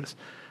answers.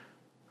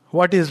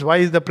 Why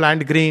is the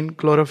plant green?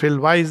 Chlorophyll.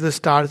 Why is the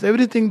stars?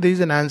 Everything there is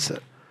an answer.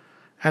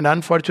 And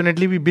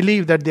unfortunately we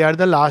believe that they are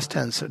the last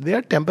answer. They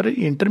are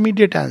temporary,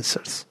 intermediate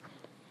answers.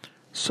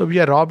 So we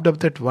are robbed of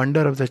that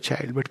wonder of the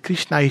child. But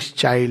Krishna is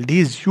child, he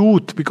is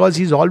youth, because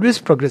he is always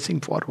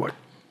progressing forward.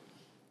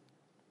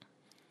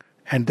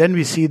 And then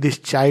we see this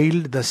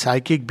child, the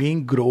psychic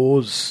being,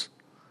 grows.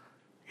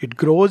 It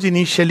grows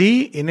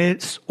initially in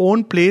its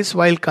own place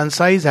while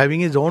Kansa is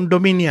having his own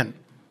dominion.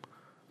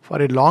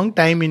 For a long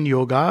time in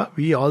yoga,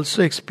 we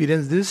also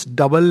experience this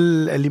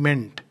double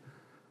element.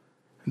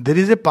 There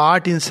is a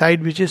part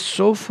inside which is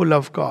so full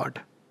of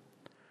God.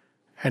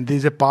 And there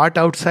is a part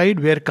outside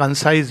where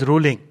Kansa is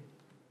ruling.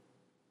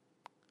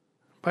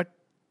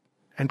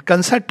 And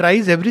Kansa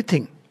tries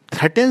everything,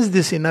 threatens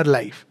this inner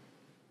life.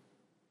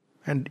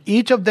 And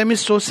each of them is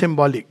so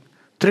symbolic.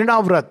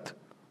 Trinavrat,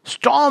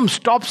 storms,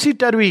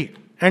 topsy-turvy.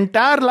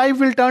 Entire life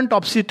will turn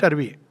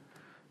topsy-turvy.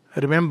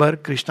 Remember,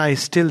 Krishna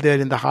is still there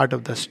in the heart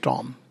of the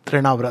storm.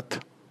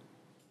 Trinavrat.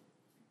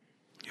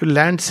 You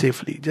land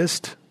safely.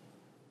 Just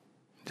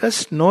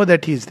know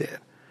that he is there.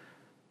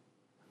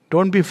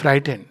 Don't be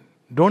frightened.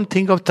 Don't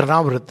think of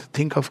Trinavrat.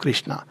 Think of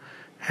Krishna.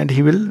 And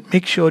he will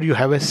make sure you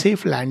have a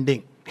safe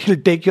landing. He'll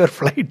take your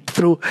flight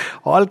through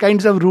all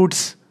kinds of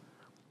routes.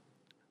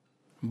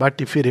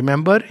 But if you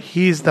remember,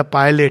 he is the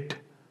pilot.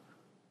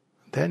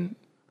 Then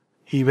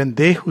even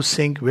they who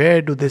sink,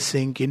 where do they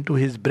sink? Into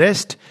his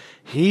breast.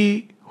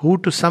 He who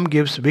to some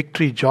gives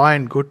victory, joy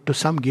and good, to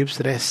some gives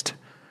rest.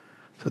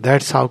 So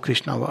that's how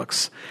Krishna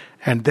works.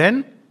 And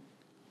then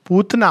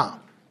Putana.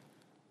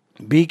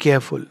 Be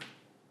careful.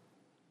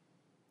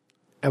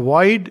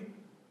 Avoid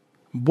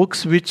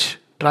books which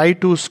try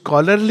to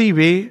scholarly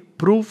way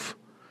prove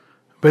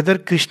whether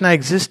Krishna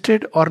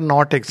existed or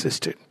not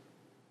existed.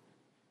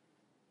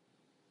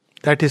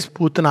 That is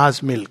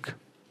Putana's milk.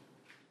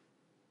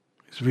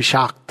 It's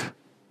Vishakt.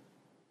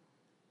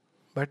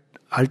 But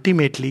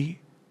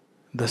ultimately,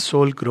 the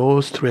soul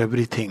grows through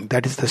everything.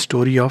 That is the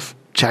story of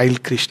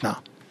child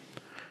Krishna.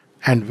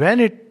 And when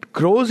it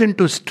grows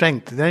into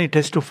strength, then it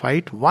has to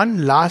fight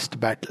one last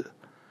battle.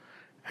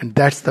 And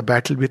that's the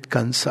battle with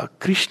Kansa.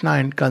 Krishna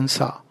and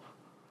Kansa.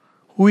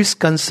 Who is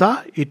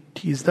Kansa? It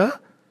is the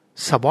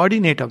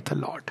subordinate of the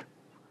Lord.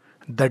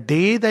 The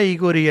day the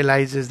ego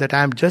realizes that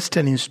I am just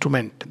an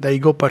instrument, the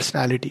ego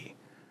personality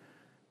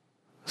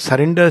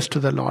surrenders to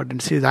the Lord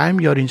and says, I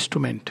am your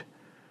instrument,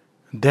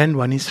 then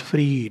one is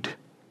freed.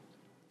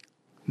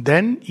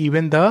 Then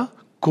even the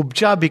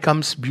kubja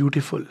becomes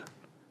beautiful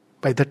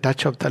by the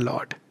touch of the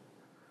Lord.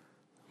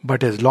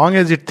 But as long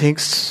as it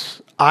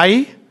thinks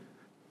I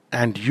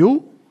and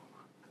you,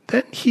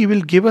 then he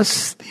will give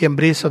us the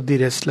embrace of the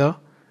wrestler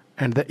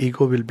and the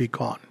ego will be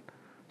gone.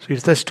 So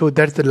it's the story,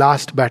 that's the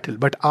last battle.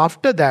 But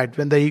after that,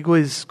 when the ego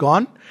is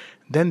gone,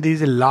 then there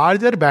is a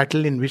larger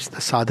battle in which the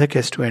sadhak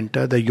has to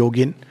enter, the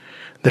yogin.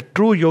 The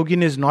true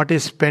yogin is not a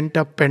pent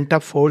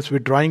up force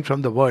withdrawing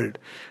from the world,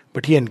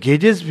 but he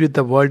engages with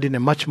the world in a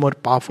much more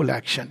powerful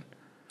action.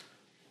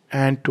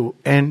 And to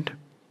end,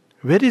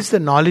 where is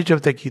the knowledge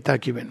of the Gita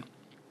given?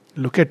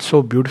 Look at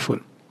so beautiful.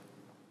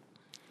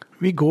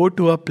 We go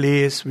to a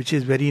place which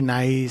is very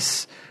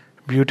nice,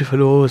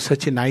 beautiful, oh,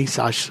 such a nice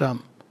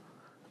ashram.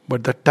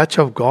 But the touch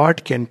of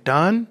God can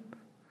turn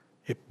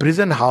a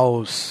prison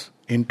house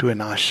into an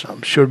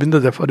ashram. Sri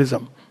Aurobindo's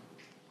aphorism.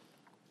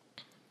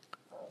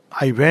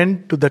 I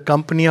went to the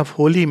company of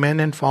holy men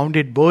and found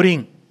it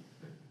boring.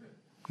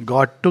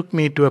 God took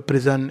me to a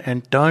prison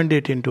and turned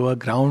it into a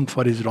ground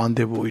for his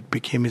rendezvous. It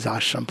became his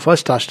ashram,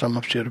 first ashram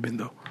of Sri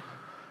Aurobindo.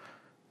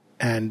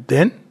 And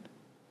then,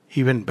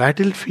 even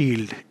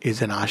battlefield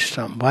is an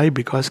ashram. Why?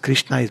 Because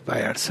Krishna is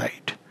by our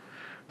side.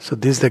 So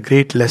this is the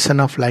great lesson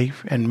of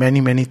life and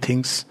many, many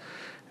things.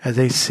 As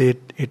I said,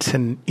 it's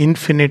an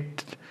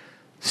infinite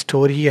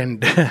story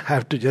and I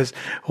have to just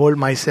hold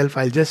myself.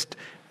 I'll just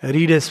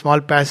read a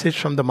small passage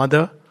from the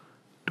Mother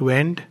to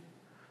end.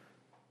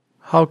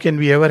 How can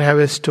we ever have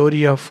a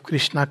story of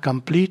Krishna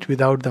complete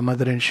without the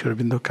Mother and Sri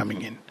Aurobindo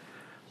coming in?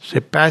 It's a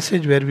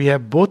passage where we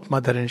have both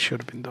Mother and Sri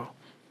Aurobindo.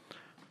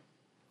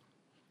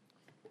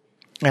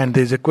 And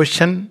there's a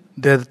question,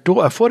 there are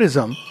two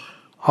aphorisms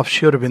of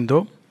Sri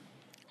Aurobindo.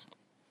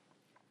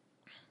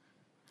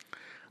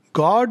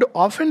 God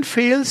often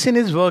fails in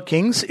his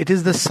workings. It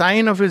is the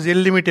sign of his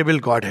illimitable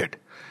Godhead.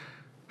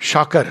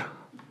 Shocker.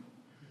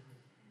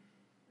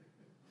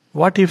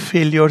 What if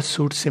failure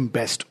suits him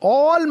best?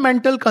 All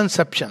mental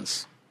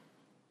conceptions.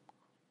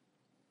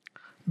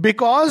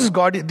 Because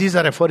God, these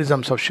are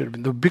aphorisms of Sri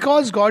Aurobindo.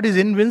 Because God is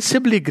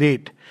invincibly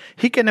great,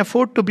 he can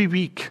afford to be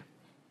weak.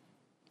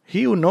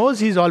 He who knows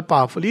he is all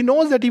powerful. He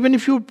knows that even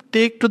if you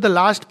take to the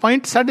last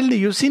point, suddenly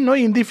you see no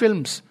Hindi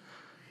films.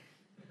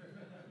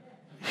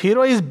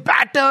 Hero is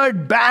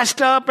battered, bashed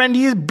up and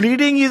he is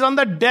bleeding, he is on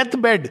the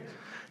deathbed.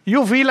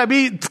 You feel,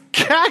 abhi,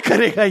 kya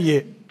karega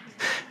ye?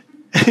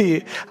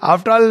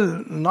 After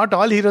all, not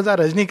all heroes are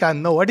Rajnikant.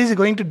 No, what is he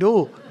going to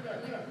do?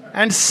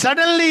 And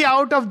suddenly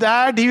out of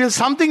that,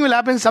 something will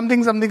happen,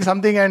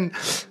 something, and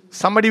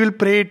somebody will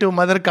pray to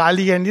Mother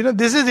Kali, and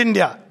this is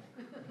India.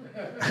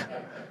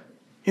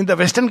 In the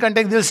Western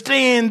context, they'll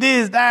strain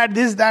this,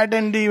 that,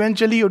 and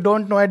eventually you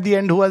don't know at the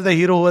end who was the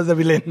hero, who was the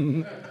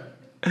villain.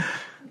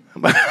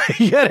 But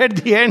here at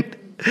the end,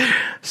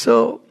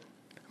 so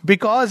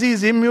because he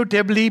is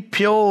immutably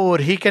pure,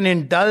 he can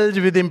indulge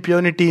with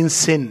impunity in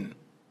sin.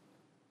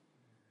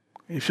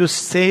 If you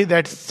say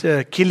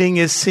that killing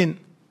is sin,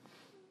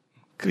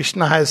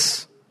 Krishna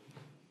has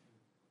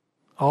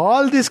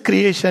all this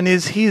creation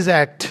is his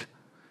act.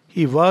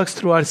 He works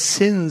through our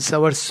sins,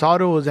 our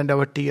sorrows, and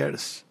our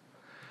tears.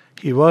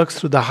 He works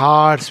through the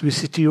harsh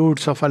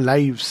vicissitudes of our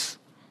lives.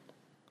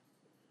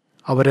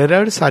 Our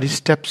errors are his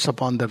steps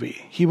upon the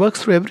way. He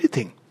works through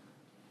everything.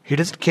 He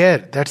doesn't care.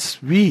 That's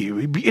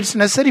it's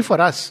necessary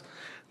for us.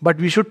 But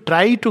we should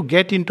try to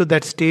get into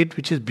that state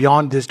which is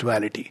beyond this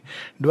duality.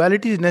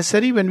 Duality is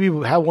necessary when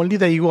we have only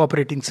the ego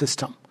operating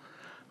system.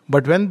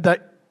 But when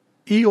the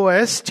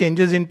EOS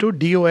changes into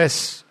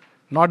DOS,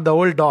 not the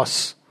old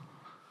DOS,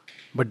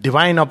 but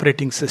divine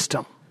operating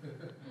system.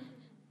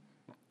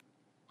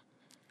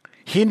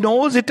 He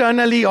knows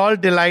eternally all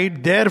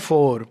delight,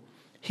 therefore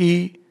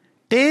he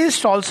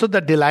tastes also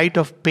the delight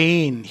of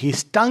pain. He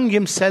stung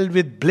himself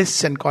with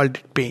bliss and called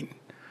it pain.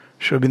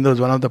 Sri Aurobindo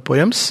is one of the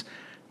poems,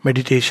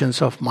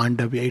 Meditations of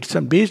Mandavya. It's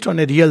based on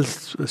a real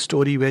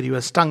story where he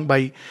was stung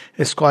by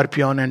a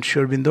scorpion, and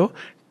Sri Aurobindo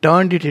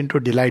turned it into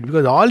delight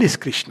because all is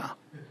Krishna.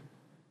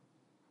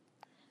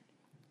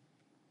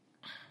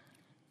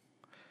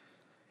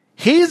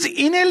 He is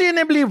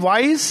inalienably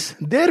wise,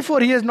 therefore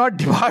he has not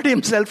devoured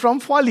himself from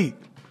folly.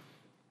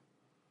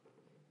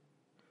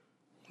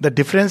 The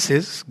difference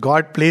is,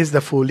 God plays the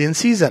fool in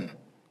season.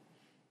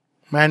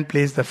 Man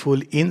plays the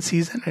fool in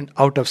season and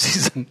out of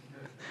season.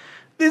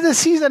 There is a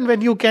season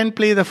when you can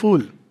play the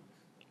fool,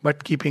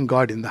 but keeping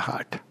God in the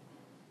heart.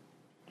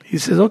 He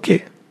says,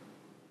 okay.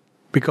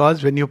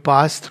 Because when you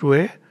pass through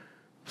a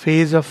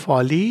phase of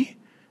folly,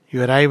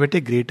 you arrive at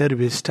a greater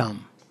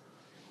wisdom.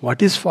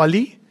 What is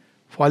folly?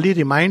 Folly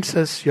reminds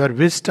us your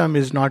wisdom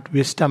is not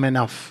wisdom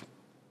enough.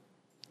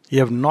 You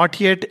have not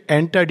yet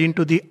entered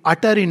into the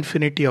utter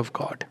infinity of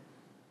God.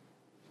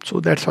 So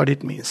that's what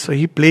it means. So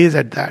he plays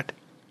at that.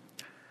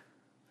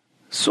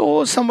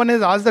 So someone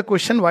has asked the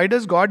question, why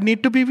does God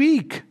need to be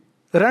weak?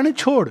 Ran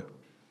chhod.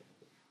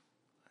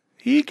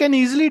 He can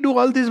easily do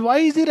all this. Why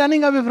is he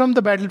running away from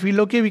the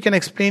battlefield? Okay, we can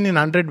explain in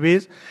 100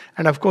 ways.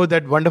 And of course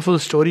that wonderful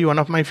story, one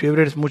of my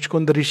favorites,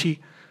 Muchkund Rishi,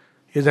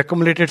 he has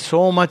accumulated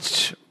so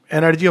much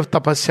energy of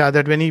tapasya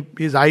that when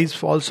his eyes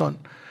falls on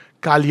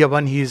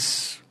Kalyavan,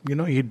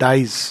 he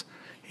dies.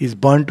 He's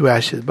burnt to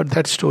ashes. But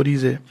that story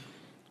is a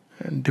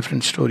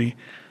different story.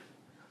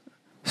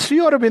 Sri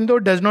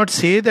Aurobindo does not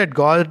say that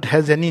God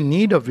has any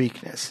need of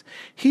weakness.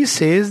 He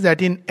says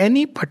that in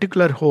any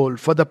particular whole,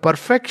 for the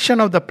perfection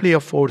of the play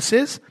of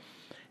forces,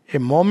 a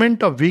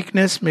moment of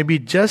weakness may be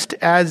just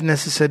as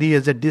necessary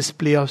as a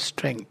display of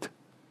strength.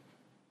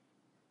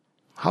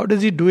 How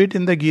does he do it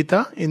in the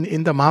Gita,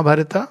 in the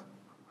Mahabharata?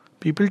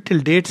 People till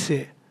date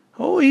say,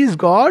 oh, he is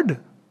God.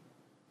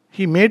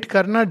 He made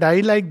Karna die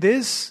like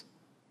this.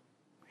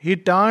 He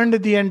turned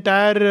the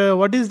entire,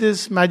 what is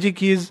this magic?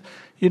 He's,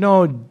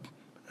 what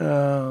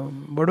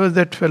was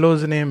that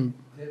fellow's name?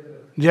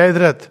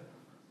 Jayadratha.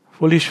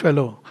 Foolish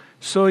fellow.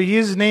 So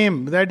his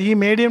name, that he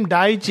made him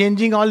die,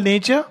 changing all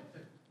nature.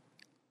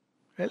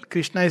 Well,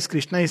 Krishna is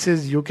Krishna. He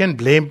says, you can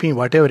blame me,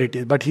 whatever it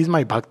is, but he's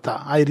my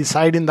bhakta. I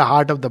reside in the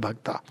heart of the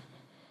bhakta.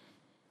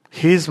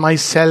 He is my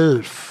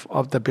self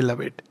of the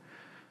beloved.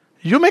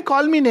 You may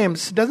call me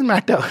names, doesn't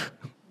matter.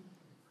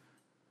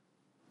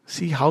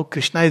 See how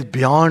Krishna is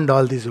beyond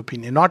all these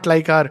opinions. Not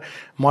like our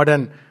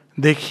modern,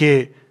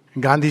 dekhiye,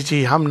 Gandhi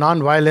ji, hum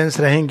non-violence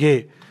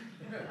rahenge.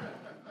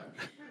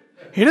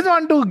 He doesn't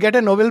want to get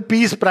a Nobel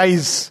Peace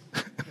Prize.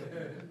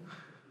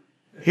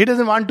 He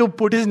doesn't want to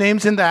put his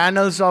names in the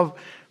annals of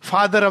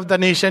father of the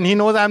nation. He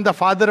knows I am the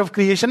father of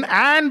creation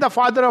and the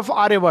father of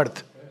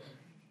Aryavarth.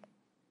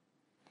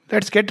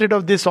 Let's get rid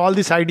of all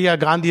this idea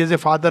Gandhi is a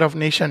father of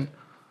nation.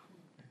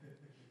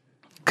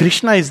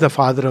 Krishna is the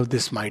father of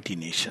this mighty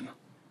nation.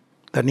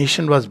 The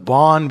nation was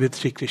born with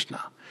Sri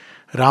Krishna.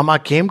 Rama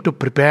came to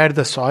prepare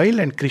the soil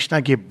and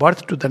Krishna gave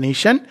birth to the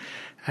nation,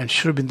 and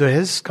Sri Aurobindo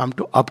has come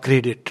to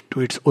upgrade it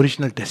to its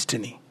original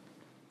destiny.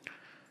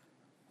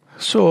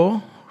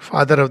 So,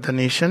 father of the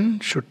nation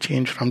should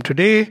change from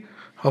today.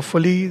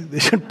 Hopefully they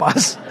should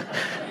pass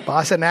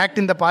an act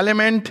in the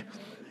parliament.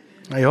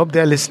 I hope they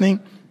are listening.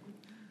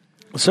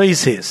 So he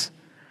says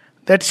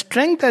that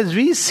strength as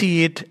we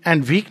see it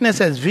and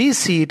weakness as we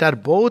see it are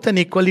both an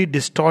equally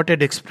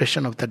distorted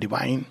expression of the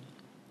divine.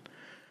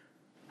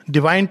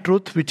 Divine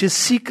truth which is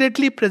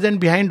secretly present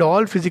behind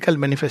all physical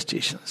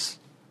manifestations.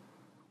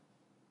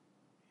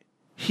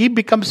 He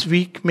becomes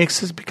weak,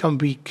 makes us become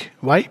weak.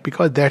 Why?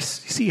 Because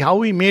see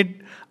how he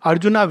made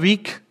Arjuna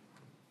weak.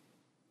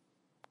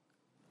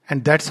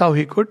 And that's how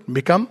he could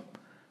become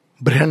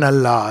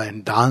Brihanalla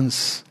and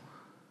dance.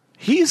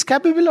 He is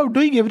capable of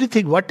doing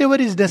everything, whatever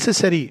is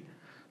necessary.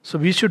 So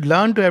we should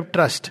learn to have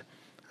trust.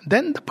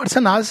 Then the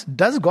person asks,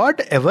 does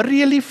God ever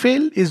really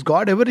fail? Is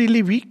God ever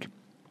really weak?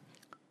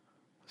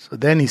 So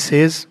then he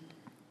says,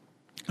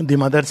 the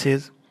mother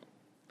says,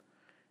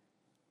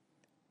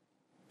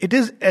 it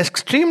is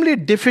extremely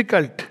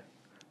difficult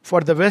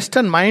for the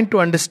Western mind to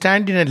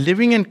understand in a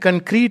living and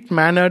concrete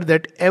manner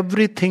that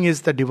everything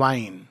is the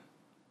divine.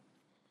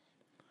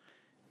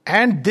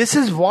 And this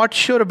is what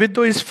Sri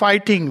Aurobindo is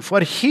fighting,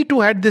 for he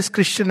too had this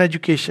Christian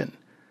education.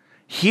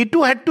 He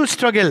too had to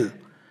struggle.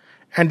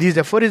 And these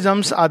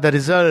aphorisms are the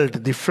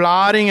result, the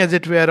flowering as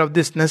it were, of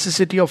this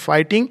necessity of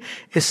fighting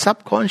a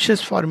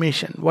subconscious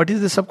formation. What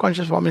is the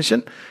subconscious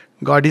formation?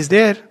 God is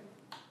there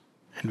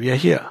and we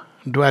are here.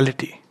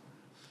 Duality.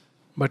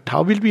 But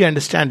how will we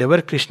understand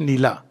ever Krishna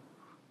Leela?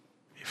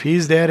 If he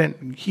is there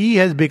and he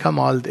has become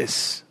all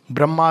this.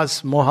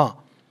 Brahma's moha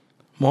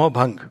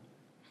bhang.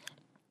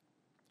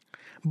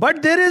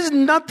 But there is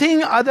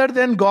nothing other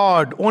than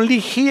God. Only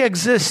He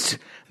exists.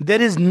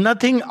 There is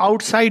nothing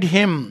outside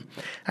Him.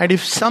 And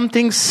if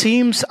something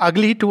seems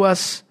ugly to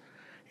us,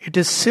 it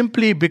is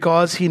simply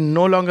because He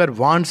no longer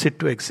wants it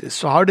to exist.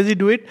 So how does He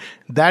do it?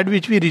 That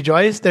which we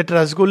rejoice, that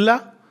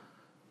rasgulla,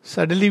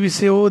 suddenly we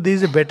say, oh, there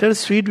is a better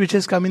sweet which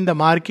has come in the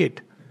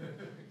market.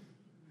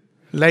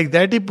 Like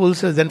that He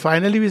pulls us. Then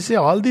finally we say,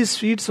 all these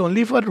sweets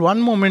only for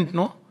one moment,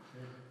 no?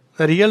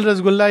 The real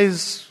rasgulla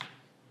is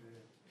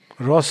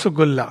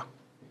Rasagulla.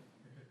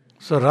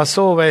 So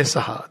Raso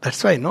Vaisaha.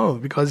 That's why, no,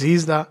 because he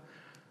is the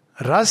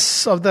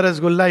Ras of the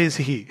Rasgulla is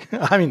he.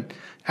 I mean,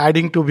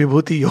 adding to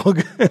Vibhuti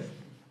Yoga.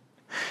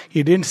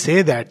 He didn't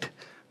say that.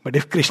 But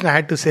if Krishna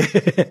had to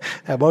say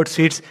about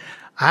sweets,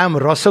 I am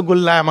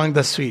Rasagulla among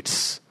the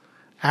sweets.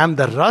 I am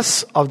the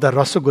Ras of the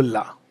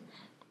Rasagulla.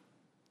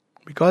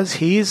 Because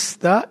he is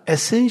the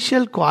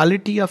essential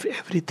quality of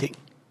everything.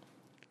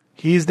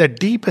 He is the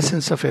deep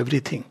essence of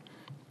everything.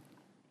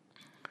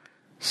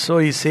 So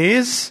he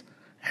says,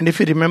 and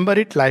if you remember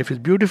it, life is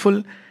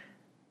beautiful.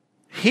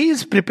 He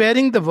is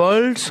preparing the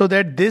world so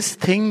that this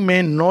thing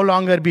may no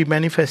longer be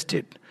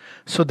manifested.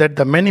 So that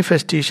the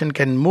manifestation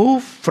can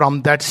move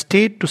from that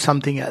state to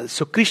something else.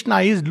 So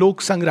Krishna is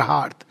Lok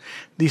Sangrahart.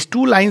 These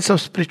two lines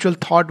of spiritual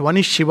thought. One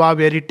is Shiva,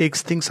 where he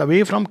takes things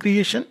away from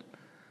creation.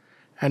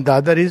 And the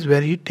other is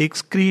where he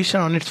takes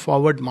creation on its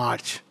forward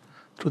march.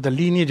 Through the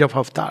lineage of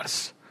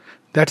avatars.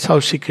 That's how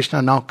Sri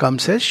Krishna now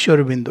comes as Sri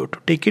Aurobindo. To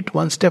take it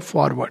one step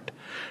forward.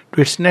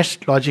 To its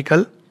next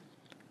logical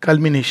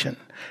culmination.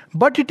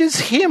 But it is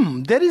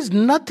Him. There is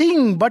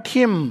nothing but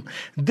Him.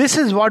 This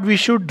is what we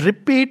should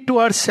repeat to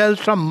ourselves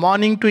from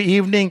morning to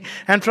evening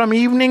and from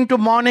evening to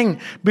morning,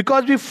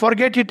 because we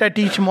forget it at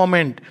each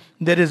moment.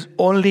 There is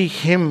only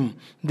Him.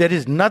 There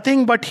is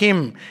nothing but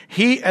Him.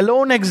 He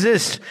alone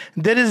exists.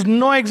 There is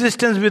no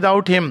existence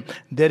without Him.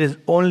 There is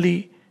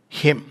only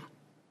Him.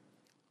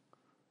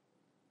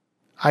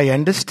 I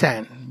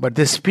understand, but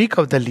they speak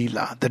of the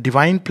Leela, the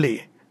divine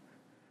play.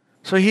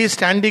 So he is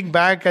standing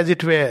back, as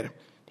it were.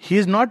 He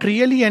is not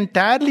really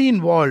entirely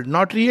involved,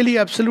 not really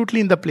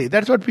absolutely in the play.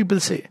 That's what people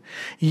say.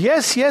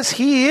 Yes,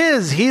 he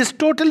is. He is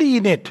totally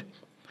in it.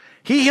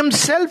 He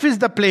himself is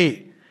the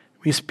play.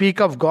 We speak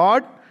of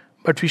God,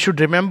 but we should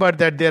remember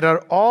that there are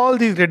all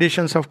these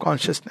gradations of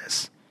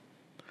consciousness.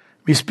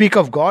 We speak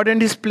of God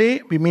and His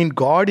play. We mean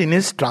God in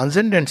His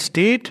transcendent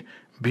state,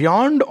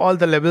 beyond all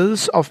the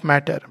levels of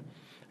matter.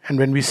 And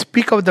when we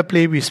speak of the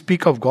play, we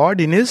speak of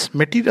God in His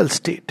material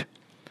state.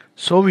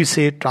 So we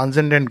say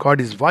transcendent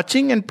God is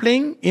watching and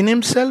playing in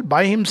Himself,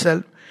 by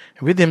Himself,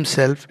 with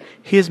Himself,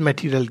 His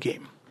material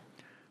game.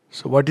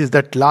 So what is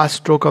that last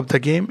stroke of the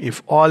game?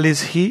 If all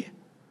is He,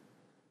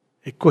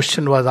 a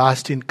question was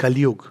asked in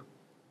Kali Yuga.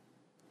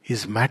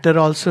 Is matter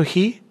also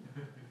He?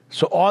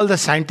 So all the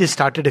scientists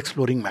started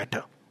exploring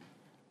matter.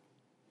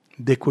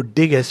 They could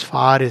dig as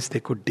far as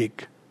they could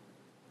dig.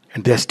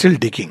 And they are still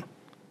digging.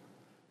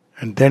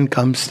 And then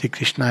comes Sri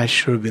Krishna as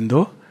Sri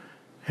Aurobindo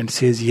and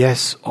says,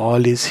 yes,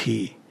 all is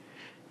He.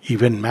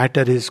 Even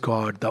matter is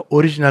God. The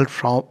original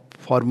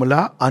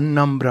formula,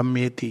 Annam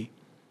Brahmeti,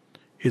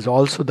 is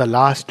also the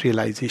last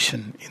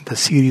realization in the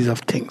series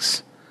of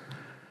things.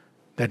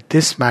 That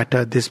this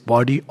matter, this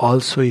body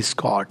also is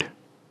God.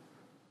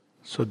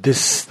 So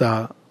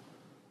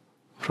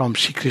from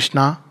Sri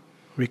Krishna,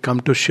 we come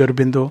to Sri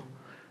Aurobindo.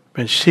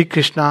 When Sri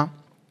Krishna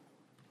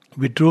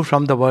withdrew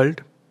from the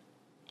world,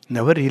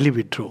 never really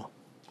withdrew.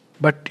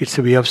 But it's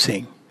a way of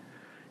saying.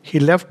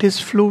 He left his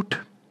flute,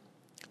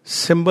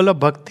 symbol of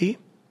bhakti,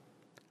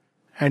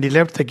 and he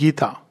left the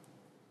Gita,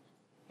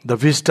 the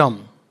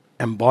wisdom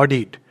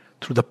embodied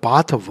through the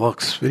path of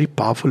works. Very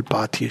powerful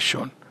path he has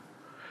shown.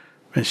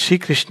 When Sri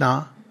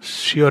Krishna,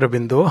 Sri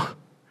Aurobindo,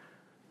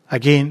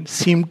 again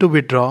seemed to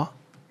withdraw,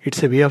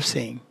 it's a way of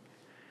saying,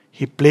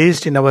 he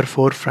placed in our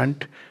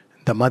forefront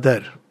the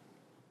mother,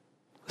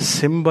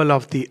 symbol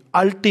of the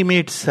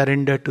ultimate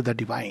surrender to the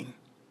divine,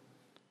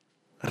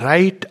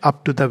 right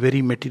up to the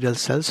very material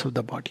cells of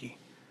the body.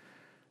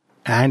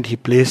 And he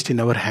placed in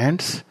our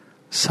hands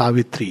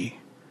Savitri,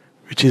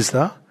 which is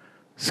the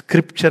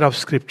scripture of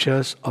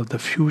scriptures of the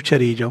future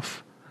age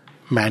of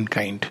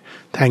mankind.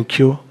 Thank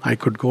you. I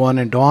could go on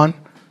and on,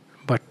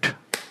 but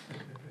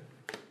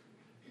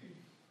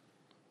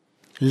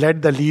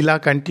let the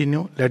Leela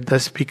continue. Let the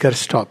speaker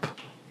stop.